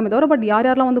அப்படிங்கிறது தெரிஞ்சுக்கலாமே தவிர பட்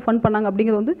யாரெல்லாம் வந்து ஃபண்ட் பண்ணாங்க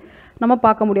அப்படிங்கிறது வந்து நம்ம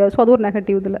பார்க்க முடியாது. ஸோ அது ஒரு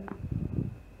நெகட்டிவ் இதில்.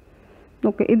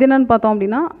 ஓகே, இது என்னென்னு பார்த்தோம்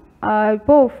அப்படின்னா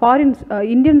இப்போது ஃபாரின்ஸ்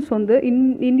இந்தியன்ஸ் வந்து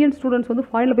இந்தியன் ஸ்டூடெண்ட்ஸ் வந்து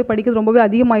ஃபாரினில் போய் படிக்கிறது ரொம்பவே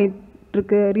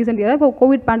அதிகமாகிட்டு ரீசெண்ட் இயராக. இப்போ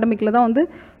கோவிட் பேண்டமிக்கில் தான் வந்து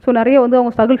ஸோ நிறைய வந்து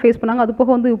அவங்க ஸ்ட்ரகிள் ஃபேஸ் பண்ணாங்க. அது போக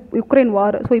வந்து யுக்ரைன்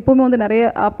வார். ஸோ இப்போவுமே வந்து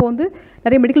அப்போ வந்து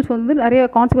நிறைய மெடிக்கல்ஸ் வந்து நிறைய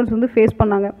கான்சிக்வன்ஸ் வந்து ஃபேஸ்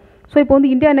பண்ணாங்க. ஸோ இப்போ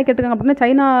வந்து இந்தியா என்ன கேட்டிருக்காங்க அப்படின்னா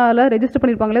சைனாவில் ரெஜிஸ்டர்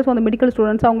பண்ணியிருப்பாங்களே, ஸோ அந்த மெடிக்கல்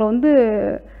ஸ்டூடெண்ட்ஸ் அவங்கள வந்து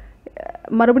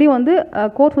மறுபடியும் வந்து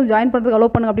கோர்ஸ் வந்து ஜாயின் பண்ணுறதுக்கு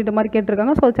அலோவ் பண்ணுங்க அப்படின்ற மாதிரி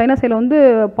கேட்டிருக்காங்க. ஸோ சைனா சைடில் வந்து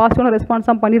பாசிட்டிவான ரெஸ்பான்ஸ்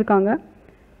தான் பண்ணியிருக்காங்க.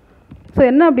 ஸோ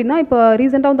என்ன அப்படின்னா இப்போ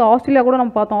ரீசெண்டாக வந்து ஆஸ்திரேலியா கூட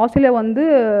நம்ம பார்த்தோம். ஆஸ்திரேலியா வந்து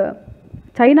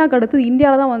சைனாக்கு அடுத்து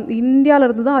இந்தியாவில்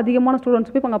இருந்து தான் அதிகமான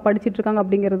ஸ்டூடெண்ட்ஸ் போய் இப்போ அங்கே படிச்சுட்ருக்காங்க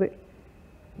அப்படிங்கிறது.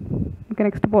 ஓகே,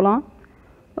 நெக்ஸ்ட் போகலாம்.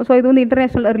 ஸோ இது வந்து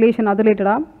இன்டர்நேஷ்னல் ரிலேஷன் அது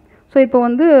ரிலேட்டடாக. ஸோ இப்போ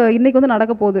வந்து இன்றைக்கி வந்து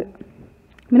நடக்க போகுது.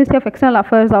 மினிஸ்ட்ரி ஆஃப் எக்ஸ்டர்னல்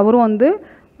அஃபேர்ஸ் அவரும் வந்து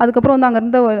அதுக்கப்புறம் வந்து அங்கே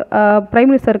இருந்த பிரைம்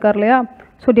மினிஸ்டர் இருக்கார் இல்லையா,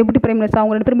 ஸோ டெபுட்டி பிரைம் மினிஸ்டர்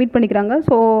அவங்க 2 பேரும் மீட் பண்ணிக்கிறாங்க.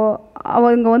 ஸோ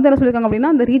அவங்க வந்து என்ன சொல்லியிருக்காங்க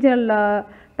அப்படின்னா அந்த ரீஜனல்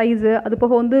டைஸு அது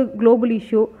போக வந்து குளோபல்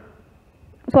இஷ்யூ,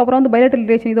 ஸோ அப்புறம் வந்து பைலேட்டரல்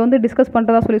ரிலேஷன் இதை வந்து டிஸ்கஸ்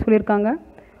பண்ணுறதா சொல்லியிருக்காங்க.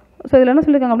 ஸோ இதில் என்ன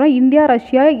சொல்லியிருக்காங்க அப்படின்னா India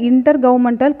Russia inter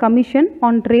governmental commission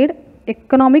on trade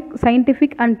economic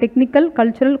scientific and technical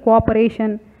cultural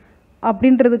கோஆப்பரேஷன்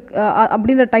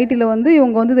அப்படின்ற டைட்டில் வந்து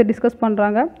இவங்க வந்து இதை டிஸ்கஸ்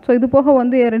பண்ணுறாங்க. ஸோ இது போக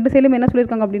வந்து 2 சைட்லையும் என்ன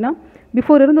சொல்லியிருக்காங்க அப்படின்னா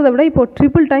பிஃபோர் இருந்ததை விட இப்போ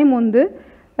ட்ரிபிள் டைம் வந்து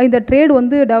இந்த ட்ரேட்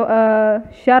வந்து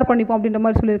ஷேர் பண்ணிப்போம் அப்படின்ற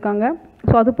மாதிரி சொல்லியிருக்காங்க.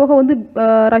 ஸோ அது போக வந்து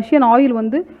ரஷ்யன் ஆயில்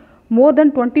வந்து மோர்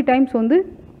தென் 20 டைம்ஸ் வந்து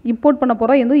இம்போர்ட் பண்ண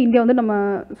போகிறா வந்து இந்தியா வந்து நம்ம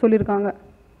சொல்லியிருக்காங்க.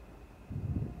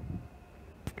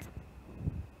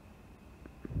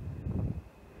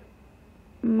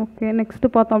 ஓகே,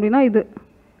 நெக்ஸ்ட்டு பார்த்தோம் அப்படின்னா இது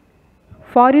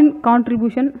foreign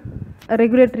contribution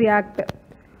regulatory act.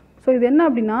 So இது என்ன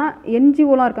அப்படின்னா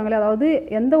என்ஜிஓலாம் இருக்காங்களே, அதாவது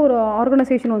எந்த ஒரு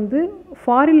ஆர்கனைசேஷன் வந்து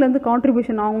ஃபாரின்லேருந்து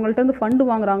கான்ட்ரிபியூஷன் அவங்கள்ட்ட வந்து ஃபண்டு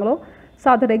வாங்குறாங்களோ ஸோ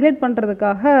அதை ரெகுலேட்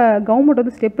பண்ணுறதுக்காக கவர்மெண்ட்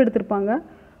வந்து ஸ்டெப் எடுத்திருப்பாங்க.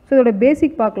 ஸோ இதோட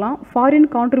பேசிக் பார்க்கலாம். ஃபாரின்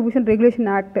கான்ட்ரிபியூஷன் ரெகுலேஷன்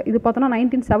ஆக்ட் இது பார்த்தோன்னா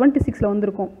 1976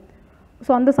 வந்திருக்கும்.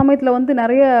 ஸோ அந்த சமயத்தில் வந்து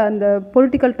நிறைய இந்த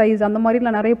பொலிட்டிக்கல் டைஸ் அந்த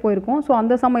மாதிரிலாம் நிறைய போயிருக்கும். ஸோ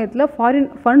அந்த சமயத்தில் ஃபாரின்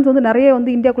ஃபண்ட்ஸ் வந்து நிறைய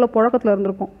வந்து இந்தியாவுக்குள்ளே புழக்கத்தில்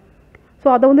இருந்திருக்கும். ஸோ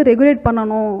அதை வந்து ரெகுலேட்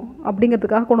பண்ணணும்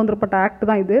அப்படிங்கிறதுக்காக கொண்டு வந்துருப்பட்ட ஆக்ட்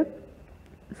தான் இது.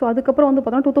 ஸோ அதுக்கப்புறம் வந்து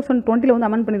பார்த்தோன்னா 2020 வந்து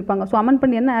அமெண்ட் பண்ணியிருப்பாங்க. ஸோ அமெண்ட்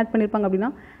பண்ணி என்ன ஆட் பண்ணியிருப்பாங்க அப்படின்னா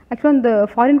ஆக்சுவலாக இந்த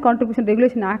ஃபாரின் கான்ட்ரிபியூஷன்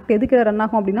ரெகுலேஷன் ஆக்ட் எதுக்கு ரன்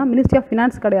ஆகும் அப்படின்னா மினிஸ்ட்ரி ஆஃப்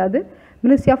ஃபினான்ஸ் கிடையாது,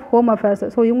 ministry of home affairs.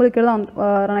 So இவங்களுக்கு தான்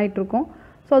ரன் ஆகிட்டு இருக்கும்.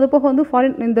 ஸோ அது போக வந்து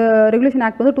இந்த ரெகுலேஷன்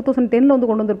ஆக்ட் வந்து 2010 வந்து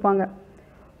கொண்டு வந்திருப்பாங்க.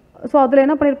 ஸோ அதில்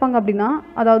என்ன பண்ணியிருப்பாங்க அப்படின்னா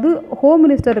அதாவது ஹோம்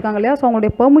மினிஸ்டர் இருக்காங்க இல்லையா, ஸோ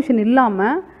அவங்களுடைய பெர்மிஷன்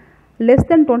இல்லாமல் லெஸ்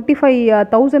தென்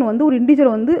 25,000 வந்து ஒரு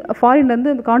இண்டிவிஜுவல் வந்து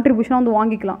ஃபாரின்லேருந்து இந்த கான்ட்ரிபியூஷனாக வந்து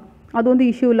வாங்கிக்கலாம். அது வந்து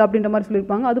இஷ்யூ இல்லை அப்படின்ற மாதிரி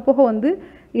சொல்லியிருப்பாங்க. அது போக வந்து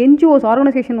என்ஜிஓஸ்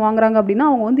ஆர்கனைசேஷன் வாங்குறாங்க அப்படின்னா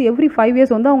அவங்க வந்து எவ்ரி 5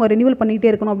 years வந்து அவங்க ரினியூவல் பண்ணிகிட்டே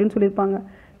இருக்கணும் அப்படின்னு சொல்லியிருப்பாங்க.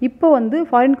 இப்போ வந்து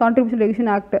ஃபாரின் கான்ட்ரிபியூஷன்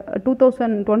ரெகுலேஷன் ஆக்ட்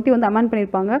 2020 வந்து அமெண்ட்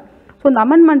பண்ணியிருப்பாங்க. ஸோ அந்த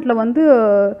அமெண்ட்மெண்ட்டில் வந்து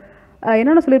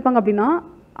என்னென்ன சொல்லியிருப்பாங்க அப்படின்னா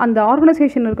அந்த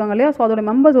ஆர்கனைசேஷன் இருக்காங்க இல்லையா, ஸோ அதோட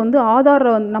மெம்பர்ஸ் வந்து ஆதார்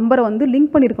நம்பரை வந்து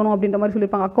லிங்க் பண்ணியிருக்கணும் அப்படின்ற மாதிரி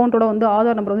சொல்லியிருப்பாங்க. அக்கௌண்ட்டோட வந்து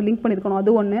ஆதார் நம்பரை வந்து லிங்க் பண்ணியிருக்கணும்,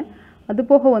 அது ஒன்று. அது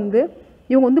போக வந்து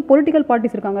இவங்க வந்து பொலிட்டிக்கல்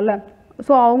பார்ட்டிஸ் இருக்காங்கல்ல,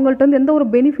 ஸோ அவங்கள்ட்ட வந்து எந்த ஒரு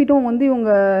பெனிஃபிட்டும் வந்து இவங்க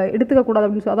எடுத்துக்கக்கூடாது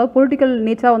அப்படின்னு சொல்லி, அதாவது பொலிட்டிக்கல்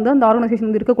நேச்சராக வந்து அந்த ஆர்கனைசேஷன்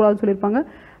வந்து இருக்கக்கூடாதுன்னு சொல்லியிருப்பாங்க.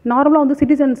 நார்மலாக வந்து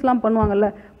சிட்டிசன்ஸ்லாம் பண்ணுவாங்கல்ல,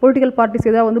 பொலிட்டிக்கல் பார்ட்டிஸ்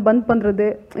எதாவது வந்து பந்த் பண்ணுறது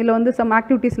இல்லை வந்து சம்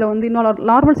ஆக்டிவிட்டீஸில் வந்து இன்னும்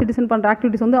நார்மல் சிட்டிசன் பண்ணுற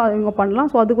ஆக்டிவிட்டீஸ் வந்து இவங்க பண்ணலாம்.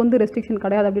 ஸோ அதுக்கு வந்து ரெஸ்ட்ரிக்ஷன்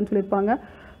கிடையாது அப்படின்னு சொல்லியிருப்பாங்க.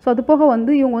 ஸோ அது போக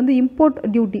வந்து இவங்க வந்து இம்போர்ட்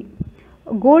டியூட்டி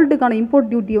கோல்டுக்கான இம்போர்ட்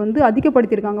டியூட்டி வந்து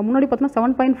அதிகப்படுத்தியிருக்காங்க. முன்னாடி பார்த்தோன்னா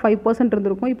 7.5%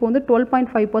 இருந்திருக்கும், இப்போ வந்து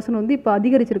 12.5% வந்து இப்போ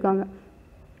அதிகரிச்சிருக்காங்க.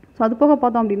 ஸோ அது போக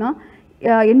பார்த்தோம் அப்படின்னா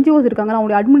என்ஜிஓஸ் இருக்காங்க,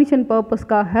 அவங்களுடைய அட்மினிஸ்ட்ரேஷன்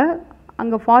பர்பஸ்க்காக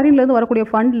அங்கே ஃபாரின்லேருந்து வரக்கூடிய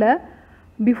ஃபண்டில்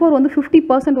பிஃபோர் வந்து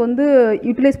 50% வந்து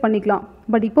யூட்டிலைஸ் பண்ணிக்கலாம்.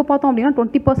 பட் இப்போ பார்த்தோம் அப்படின்னா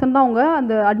 20% தான் அவங்க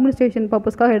அந்த அட்மினிஸ்ட்ரேஷன்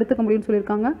பர்பஸ்க்காக எடுத்துக்க முடியும்னு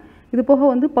சொல்லியிருக்காங்க. இது போக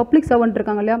வந்து பப்ளிக் சர்வெண்ட்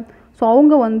இருக்காங்க இல்லையா, ஸோ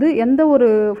அவங்க வந்து எந்த ஒரு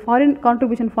ஃபாரின்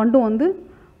கான்ட்ரிபியூஷன் ஃபண்டும் வந்து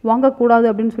வாங்கக்கூடாது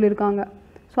அப்படின்னு சொல்லியிருக்காங்க.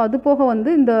 ஸோ அது போக வந்து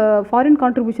இந்த ஃபாரின்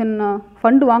கான்ட்ரிபியூஷன்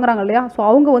ஃபண்டு வாங்குறாங்க இல்லையா, ஸோ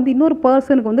அவங்க வந்து இன்னொரு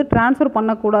பர்சனுக்கு வந்து ட்ரான்ஸ்ஃபர்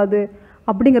பண்ணக்கூடாது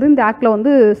அப்படிங்கிறது இந்த ஆக்டில்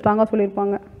வந்து ஸ்ட்ராங்காக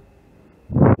சொல்லியிருப்பாங்க.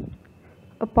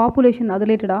 பாப்புலேஷன் அது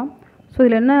ரிலேட்டடாக ஸோ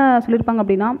இதில் என்ன சொல்லியிருப்பாங்க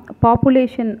அப்படின்னா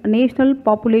பாப்புலேஷன் நேஷ்னல்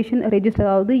பாப்புலேஷன் ரெஜிஸ்டர்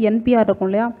அதாவது என்பிஆர் இருக்கும்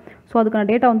இல்லையா, ஸோ அதுக்கான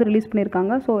டேட்டா வந்து ரிலீஸ்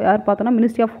பண்ணியிருக்காங்க. ஸோ யார் பார்த்தோன்னா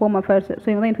ministry of home affairs. So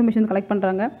இவங்க தான் இன்ஃபர்மேஷன் கலெக்ட்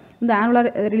பண்ணுறாங்க. இந்த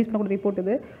ஆனுவலாக ரிலீஸ் பண்ணக்கூடிய ரிப்போர்ட்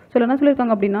இது. ஸோ இதில் என்ன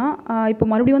சொல்லியிருக்காங்க அப்படின்னா இப்போ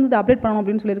மறுபடியும் வந்து இதை அப்டேட் பண்ணணும்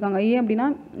அப்படின்னு சொல்லியிருக்காங்க. ஏன் அப்படின்னா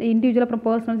இண்டிவிஜுவல் அப்புறம்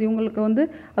பர்சனல்ஸ் இவங்களுக்கு வந்து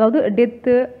அதாவது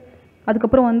டெத்து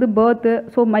அதுக்கப்புறம் வந்து பர்த்து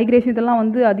ஸோ மைக்ரேஷன் இதெல்லாம்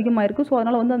வந்து அதிகமாக இருக்குது. ஸோ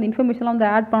அதனால் வந்து அந்த இன்ஃபர்மேஷன்லாம் வந்து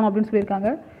ஆட் பண்ணணும் அப்படின்னு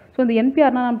சொல்லியிருக்காங்க. ஸோ இந்த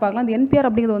என்பிஆர்னா நம்ம பார்க்கலாம். இந்த என்பிஆர்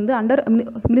அப்படிங்கிறது வந்து under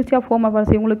ministry of home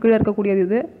affairs இவங்களுக்கு கீழே இருக்கக்கூடியது,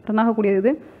 இது ரன் ஆகக்கூடியது.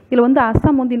 இது இதில் வந்து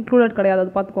அஸ்ஸாம் வந்து இன்க்ளூடட் கிடையாது,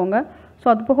 அது பார்த்துக்கோங்க. ஸோ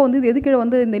அது போக வந்து இது எதுக்கு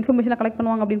வந்து இந்த இன்ஃபர்மேஷனை கலெக்ட்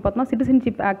பண்ணுவாங்க அப்படின்னு பார்த்தோம்னா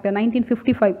சிட்டிசன்ஷிப் ஆக்ட்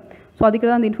 1955. ஸோ அதுக்கு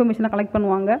தான் அந்த இன்ஃபர்மேஷனை கலெக்ட்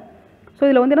பண்ணுவாங்க. ஸோ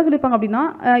இதில் வந்து என்ன சொல்லியிருப்பாங்க அப்படின்னா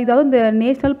இதாவது இந்த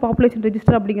நேஷனல் பாப்புலேஷன்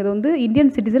ரெஜிஸ்டர் அப்படிங்கிறது வந்து Indian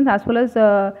citizens as well as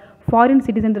foreign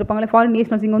citizens இருப்பாங்களே, ஃபாரின்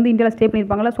நேஷனல்ஸ் இங்கே வந்து இந்தியாவில் ஸ்டே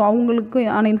பண்ணியிருப்பாங்களா, ஸோ அவங்களுக்கு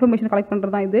ஆன இன்ஃபர்மேஷன் கலெக்ட்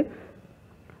பண்ணுறது தான் இது.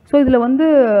 ஸோ இதில் வந்து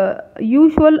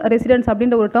யூஷுவல் ரெசிடென்ட்ஸ்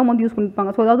அப்படின்ற ஒரு டேர்ம் வந்து யூஸ்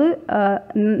பண்ணியிருப்பாங்க. ஸோ அதாவது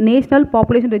நேஷனல்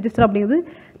பாப்புலேஷன் ரெஜிஸ்டர் அப்படிங்கிறது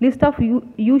list of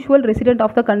usual resident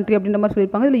of the country அப்படின்ற மாதிரி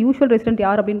சொல்லியிருப்பாங்க. இதில் யூஷுவல் ரெசிடென்ட்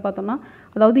யார் அப்படின்னு பார்த்தோம்னா,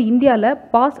 அதாவது இந்தியாவில்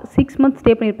பாஸ்ட் 6 months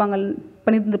ஸ்டே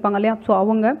பண்ணியிருப்பாங்க இல்லையா, ஸோ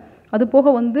அவங்க அது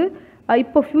போக வந்து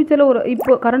இப்போ ஃப்யூச்சரில்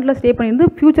இப்போ கரண்ட்டில் ஸ்டே பண்ணியிருந்து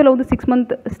ஃப்யூச்சரில் வந்து 6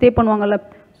 months ஸ்டே பண்ணுவாங்கல்ல,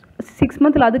 6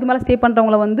 monthsல அதுக்கு மேலே ஸ்டே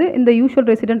பண்ணுறவங்கள வந்து இந்த யூஷுவல்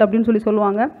ரெசிடென்ட் அப்படின்னு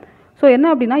சொல்லுவாங்க. ஸோ என்ன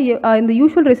அப்படின்னா இந்த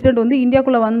யூஷுவல் ரெசிடென்ட் வந்து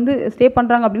இந்தியாவுக்குள்ளே வந்து ஸ்டே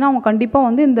பண்ணுறாங்க அப்படின்னா அவங்க கண்டிப்பாக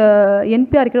வந்து இந்த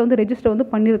என்பிஆர் கிட்ட வந்து ரெஜிஸ்டர் வந்து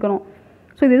பண்ணியிருக்கணும்.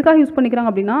 ஸோ இது எதுக்காக யூஸ்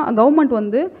பண்ணிக்கிறாங்க அப்படின்னா கவர்மெண்ட்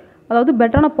வந்து அதாவது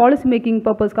பெட்டரான பாலிசி மேக்கிங்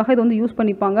பர்பஸ்க்காக இது வந்து யூஸ்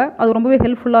பண்ணிப்பாங்க. அது ரொம்பவே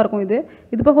ஹெல்ப்ஃபுல்லாக இருக்கும்.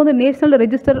 இது போக வந்து நேஷனல்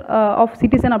ரெஜிஸ்டர் ஆஃப்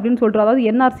சிட்டிசன் அப்படின்னு சொல்கிற அதாவது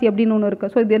என்ஆர்சி அப்படின்னு ஒன்று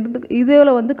இருக்குது. ஸோ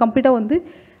இதில் வந்து கம்ப்ளீட்டாக வந்து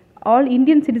ஆல்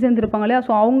இந்தியன் சிட்டிசன்ஸ் இருப்பாங்க இல்லையா,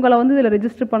 ஸோ அவங்கள வந்து இதில்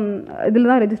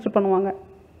தான் ரெஜிஸ்டர் பண்ணுவாங்க.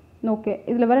 ஓகே,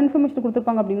 இதில் வேறு இன்ஃபர்மேஷன்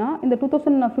கொடுத்துருப்பாங்க அப்படின்னா இந்த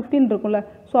 2015 இருக்கும்ல,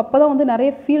 ஸோ அப்போ தான் வந்து நிறைய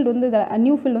ஃபீல்டு வந்து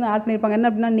நியூ ஃபீல்டு வந்து ஆட் பண்ணியிருப்பாங்க. என்ன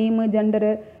அப்படின்னா name,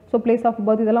 gender, so place of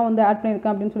birth இதெல்லாம் வந்து ஆட்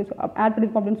பண்ணியிருப்போம் அப்படின்னு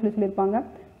சொல்லியிருப்பாங்க.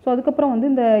 ஸோ அதுக்கப்புறம் வந்து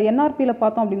இந்த என்ஆர்பியில்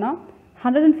பார்த்தோம் அப்படின்னா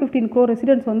 115 crore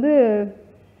ரெசிடென்ட்ஸ் வந்து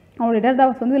அவங்களுடைய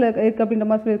டேட்டாஸ் வந்து இதில் இருக்குது அப்படின்ற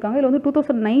மாதிரி சொல்லியிருக்காங்க. இதில் வந்து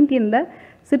 2019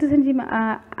 சிட்டிசன்ஷிப்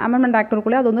அமெண்ட்மெண்ட் ஆக்ட்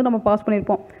இருக்குள்ளே அது வந்து நம்ம பாஸ்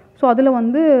பண்ணியிருப்போம். ஸோ அதில்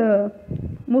வந்து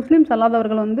முஸ்லீம்ஸ்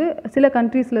அல்லாதவர்கள் வந்து சில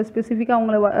கண்ட்ரீஸில் ஸ்பெசிஃபிக்காக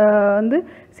அவங்கள வந்து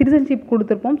சிட்டிசன்ஷிப்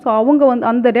கொடுத்துருப்போம். ஸோ அவங்க வந்து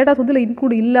அந்த டேட்டாஸ் வந்து இதில்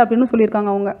இன்க்ளூட் இல்லை அப்படின்னு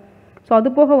சொல்லியிருக்காங்க அவங்க. ஸோ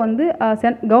அது போக வந்து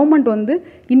கவர்மெண்ட் வந்து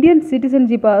இந்தியன்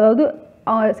சிட்டிசன்ஷிப் அதாவது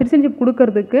சிட்டிசன்ஷிப்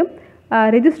கொடுக்கறதுக்கு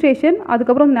ரெஜிஸ்ட்ரேஷன்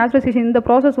அதுக்கப்புறம் நேச்சுரலைசேஷன் இந்த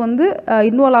ப்ராசஸ் வந்து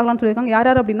இன்வால்வ் ஆகலாம்னு சொல்லியிருக்காங்க. யார்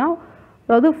அப்படின்னா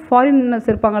அதாவது ஃபாரினர்ஸ்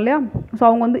இருப்பாங்க இல்லையா, ஸோ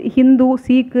அவங்க வந்து ஹிந்து,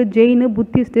 சீக்கு, ஜெயினு,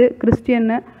 புத்திஸ்ட்டு,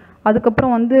 கிறிஸ்டியன்னு,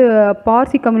 அதுக்கப்புறம் வந்து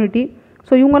பார்சி கம்யூனிட்டி.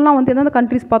 ஸோ இவங்கெல்லாம் வந்து எந்தெந்த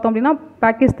கண்ட்ரிஸ் பார்த்தோம் அப்படின்னா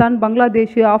பாகிஸ்தான்,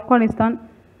 பங்களாதேஷ், ஆப்கானிஸ்தான்.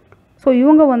 ஸோ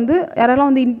இவங்க வந்து யாரெல்லாம்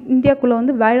வந்து இந்தியாவுக்குள்ளே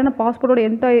வந்து வேலிடான பாஸ்போர்ட்டோட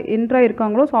என்ட்ராக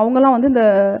இருக்காங்களோ ஸோ அவங்கெல்லாம் வந்து இந்த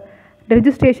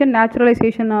registration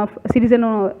naturalisation of citizen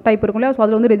type இருக்கும் இல்லையா, ஸோ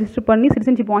அதில் வந்து ரெஜிஸ்டர் பண்ணி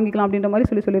சிட்டிசன்ஷிப் வாங்கிக்கலாம் அப்படின்ற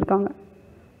மாதிரி சொல்லியிருக்காங்க.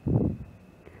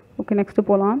 ஓகே, நெக்ஸ்ட்டு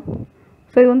போகலாம்.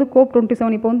 ஸோ இது வந்து COP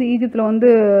 27 இப்போ வந்து ஈஜிப்தில் வந்து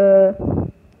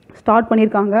ஸ்டார்ட்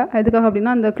பண்ணியிருக்காங்க. எதுக்காக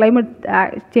அப்படின்னா இந்த கிளைமேட்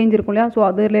சேஞ்ச் இருக்கும் இல்லையா, ஸோ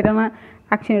அது ரிலேட்டான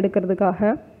ஆக்ஷன்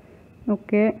எடுக்கிறதுக்காக.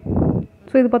 ஓகே,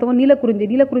 ஸோ இது பார்த்தோம்னா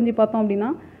நீலக்குறிஞ்சி பார்த்தோம் அப்படின்னா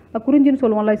குறிஞ்சின்னு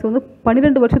சொல்லுவோம்ல, இது வந்து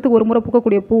 12 வருஷத்துக்கு ஒரு முறை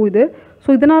பூக்கக்கூடிய பூ இது. ஸோ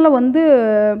இதனால் வந்து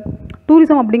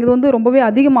டூரிசம் அப்படிங்கிறது வந்து ரொம்பவே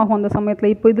அதிகமாகும் அந்த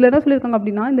சமயத்தில். இப்போ இதில் என்ன சொல்லியிருக்காங்க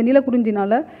அப்படின்னா இந்த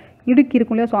நீலக்குறிஞ்சினால் இடுக்கி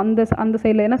இருக்கும் இல்லையா, ஸோ அந்த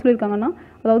சைடில் என்ன சொல்லியிருக்காங்கன்னா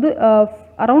அதாவது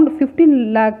அரௌண்ட் 15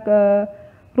 lakh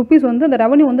rupees வந்து அந்த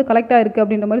ரெவன்யூ வந்து கலெக்ட் ஆகிருக்கு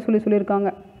அப்படின்ற மாதிரி சொல்லியிருக்காங்க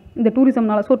இந்த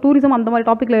டூரிசம்னால. ஸோ டூரிசம் அந்த மாதிரி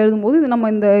டாப்பிக்கில் எழுதும்போது இது நம்ம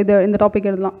இந்த டாபிக்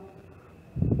எழுதலாம்.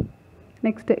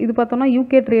 நெக்ஸ்ட்டு இது பார்த்தோம்னா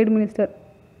UK trade minister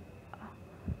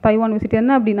Taiwan visit.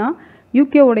 என்ன அப்படின்னா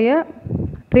யூகேவுடைய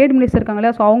ட்ரேட் மினிஸ்டர் இருக்காங்க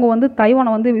இல்லையா, ஸோ அவங்க வந்து தைவானை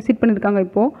வந்து விசிட் பண்ணியிருக்காங்க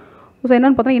இப்போது. ஸோ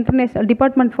என்னென்னு பார்த்தா international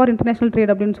department for international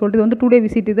trade அப்படின்னு சொல்லிட்டு இது வந்து 2 day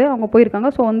விசிட் இது அவங்க போயிருக்காங்க.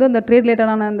 ஸோ வந்து அந்த ட்ரேட்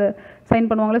ரிலேட்டடான அந்த சைன்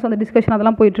பண்ணுவாங்களே, ஸோ அந்த டிஸ்கஷன்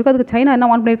அதெல்லாம் போயிட்டுருக்கு. அதுக்கு சைனா என்ன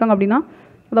வான் பண்ணியிருக்காங்க அப்படின்னா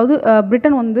அதாவது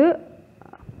பிரிட்டன் வந்து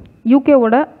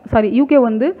யூகே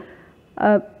வந்து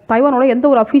தைவானோட எந்த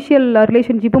ஒரு அஃபிஷியல்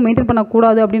ரிலேஷன்ஷிப்பும் மெயின்டைன்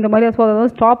பண்ணக்கூடாது அப்படின்ற மாதிரி, ஸோ அதை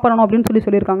வந்து ஸ்டாப் பண்ணணும் அப்படின்னு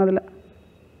சொல்லியிருக்காங்க அதில்.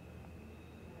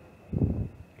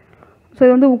 ஸோ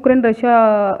இது வந்து உக்ரைன் ரஷ்யா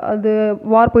அது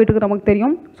வார் போயிட்டுருக்கு நமக்கு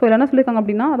தெரியும். ஸோ இதில் என்ன சொல்லியிருக்காங்க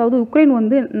அப்படின்னா அதாவது உக்ரைன்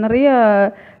வந்து நிறைய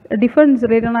டிஃபென்ஸ்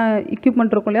ரிலேட்டான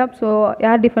எக்யூப்மெண்ட் இருக்கும் இல்லையா, ஸோ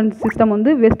ஏர் டிஃபென்ஸ் சிஸ்டம்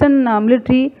வந்து வெஸ்டர்ன்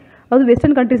மிலிட்ரி அதாவது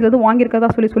வெஸ்டர்ன் கண்ட்ரீஸ்லேருந்து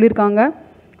வாங்கியிருக்கதா சொல்லியிருக்காங்க.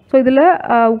 ஸோ இதில்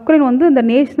உக்ரைன் வந்து இந்த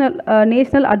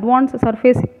national advance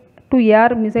surface to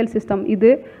air missile system இது,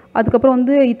 அதுக்கப்புறம்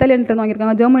வந்து இத்தாலியன்லேருந்து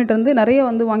வாங்கியிருக்காங்க, ஜெர்மனிலேருந்து நிறைய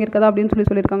வந்து வாங்கியிருக்கதா அப்படின்னு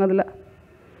சொல்லியிருக்காங்க அதில்.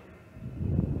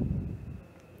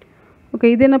 ஓகே,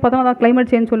 இது என்ன பார்த்தோம்னா அதான் கிளைமேட்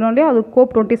சேஞ்ச் சொல்லணும் இல்லையா, அது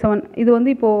COP 27 இது வந்து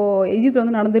இப்போது எஜிப்தில்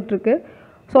வந்து நடந்துகிட்ருக்கு.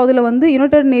 ஸோ அதில் வந்து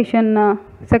யுனைடெட் நேஷன்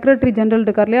செக்ரட்டரி ஜெனரல்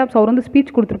இருக்கார் இல்லையா, ஸோ அவர் வந்து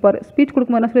ஸ்பீச் கொடுத்துருப்பார். ஸ்பீச்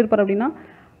கொடுக்கும்போது என்ன சொல்லியிருப்பார் அப்படின்னா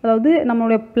அதாவது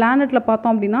நம்மளுடைய பிளானெட்டில்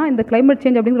பார்த்தோம் அப்படின்னா இந்த கிளைமேட்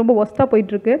சேஞ்ச் அப்படிங்கிறது ரொம்ப ஒஸ்ட்டாக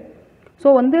போயிட்டுருக்கு.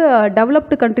 ஸோ வந்து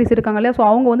டெவலப்டு கண்ட்ரிஸ் இருக்காங்க இல்லையா, ஸோ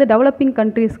அவங்க வந்து டெவலப்பிங்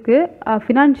கண்ட்ரீஸ்க்கு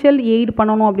ஃபினான்ஷியல் எய்ட்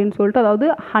பண்ணணும் அப்படின்னு சொல்லிட்டு அதாவது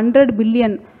 $100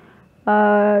 billion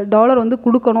வந்து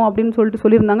கொடுக்கணும் அப்படின்னு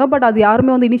சொல்லியிருந்தாங்க. பட் அது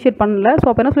யாருமே வந்து இனிஷியேட் பண்ணல. ஸோ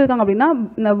அப்போ என்ன சொல்லியிருக்காங்க அப்படின்னா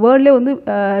இந்த வேர்ல்ட்லேயே வந்து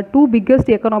 2 biggest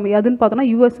எக்கனாமி அதுன்னு பார்த்தோன்னா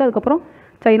US அதுக்கப்புறம்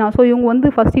சைனா. ஸோ இவங்க வந்து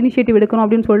ஃபஸ்ட் இனிஷியேட்டிவ் எடுக்கணும்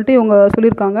அப்படின்னு சொல்லிட்டு இவங்க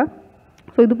சொல்லியிருக்காங்க.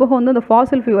 ஸோ இது போக வந்து அந்த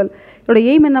ஃபாசில் ஃபியூவல் இதோட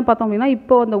எய்ம் என்ன பார்த்தோம் அப்படின்னா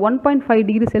இப்போ அந்த 1.5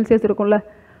 degree Celsius இருக்கும்ல,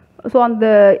 ஸோ அந்த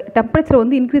டெம்பரேச்சர்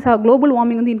வந்து குளோபல்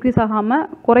வார்மிங் வந்து இன்க்ரீஸ் ஆகாமல்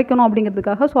குறைக்கணும்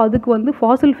அப்படிங்கிறதுக்காக. ஸோ அதுக்கு வந்து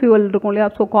ஃபாசில் ஃபியூவல் இருக்கும் இல்லையா,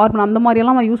 ஸோ கார்பன் அந்த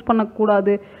மாதிரியெல்லாம் நம்ம யூஸ்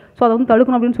பண்ணக்கூடாது, ஸோ அதை வந்து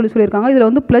தடுக்கணும் அப்படின்னு சொல்லியிருக்காங்க. இதில்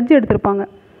வந்து பிளட்ஜ் எடுத்திருப்பாங்க.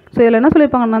 ஸோ இதில் என்ன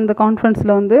சொல்லியிருப்பாங்கன்னா அந்த கான்ஃபரன்ஸ்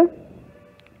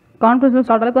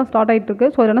ஸ்டார்ட் ஆகிட்டு இருக்கு.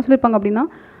 ஸோ இதில் என்ன சொல்லியிருப்பாங்க அப்படின்னா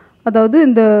அதாவது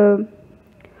இந்த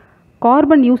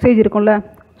கார்பன் யூசேஜ் இருக்கும்ல,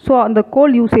 ஸோ அந்த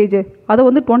கோல் யூசேஜ் அதை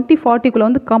வந்து 2040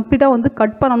 வந்து கம்ப்ளீட்டாக வந்து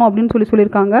கட் பண்ணணும் அப்படின்னு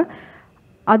சொல்லியிருக்காங்க.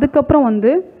 அதுக்கப்புறம்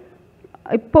வந்து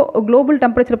இப்போது குளோபல்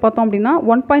டெம்பரேச்சர் பார்த்தோம் அப்படின்னா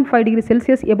 1.5 டிகிரி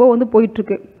செல்சியஸ் எபோவ் வந்து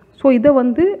போயிட்டுருக்கு. ஸோ இதை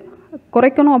வந்து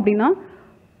குறைக்கணும் அப்படின்னா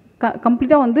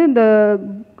கம்ப்ளீட்டாக வந்து இந்த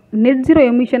நெட் ஜீரோ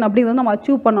எமிஷன் அப்படிங்கிறத நம்ம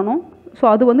அச்சீவ் பண்ணணும். ஸோ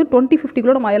அது வந்து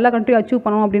 2050 நம்ம எல்லா கண்ட்ரியும் அச்சீவ்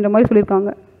பண்ணணும் அப்படின்ற மாதிரி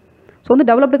சொல்லியிருக்காங்க. ஸோ வந்து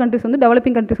டெவலப்டு கண்ட்ரிஸ் வந்து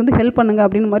டெவலப்பிங் கண்ட்ரிஸ் வந்து ஹெல்ப் பண்ணுங்க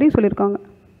அப்படின்ற மாதிரி சொல்லியிருக்காங்க.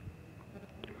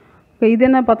 இப்போ இது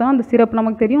என்ன பார்த்தோன்னா அந்த சிரப்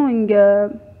நமக்கு தெரியும், இங்கே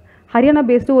ஹரியானா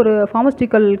பேஸ்டு ஒரு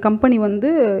ஃபார்மஸ்டிக்கல் கம்பெனி வந்து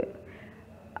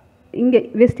இங்கே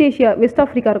வெஸ்ட்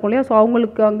ஆஃப்ரிக்கா இருக்கும் இல்லையா, ஸோ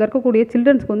அவங்களுக்கு அங்கே இருக்கக்கூடிய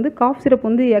சில்ட்ரன்ஸ்க்கு வந்து காஃப் சிரப்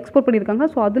வந்து எக்ஸ்போர்ட் பண்ணியிருக்காங்க.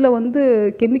 ஸோ அதில் வந்து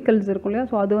கெமிக்கல்ஸ் இருக்கும் இல்லையா,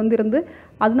 ஸோ அது வந்து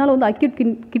அதனால வந்து அக்யூட்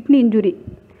கிட்னி இன்ஜுரி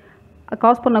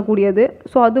காஸ் பண்ணக்கூடியது.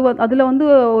 ஸோ அதில் வந்து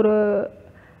ஒரு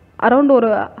அரௌண்ட்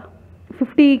ஒரு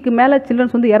 50க்கு மேலே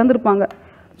சில்ட்ரன்ஸ் வந்து இறந்துருப்பாங்க.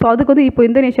 ஸோ அதுக்கு வந்து இப்போ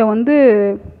இந்தோனேஷியா வந்து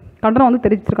கண்டனம் வந்து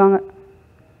தெரிவிச்சிருக்காங்க.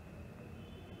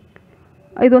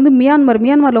 இது வந்து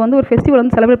மியான்மரில் வந்து ஒரு ஃபெஸ்டிவல்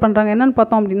வந்து செலிப்ரேட் பண்ணுறாங்க. என்னென்னு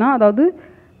பார்த்தோம் அப்படின்னா, அதாவது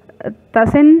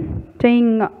தசென் செயிங்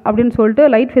அப்படின்னு சொல்லிட்டு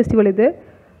லைட் ஃபெஸ்டிவல் இது.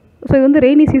 ஸோ இது வந்து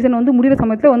ரெய்னி சீசன் வந்து முடிகிற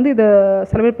சமயத்தில் வந்து இதை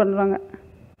செலிப்ரேட் பண்ணுறாங்க.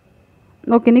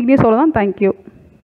 ஓகே, இன்றைக்கி நியூஸ் அவ்வளோதான். தேங்க்யூ.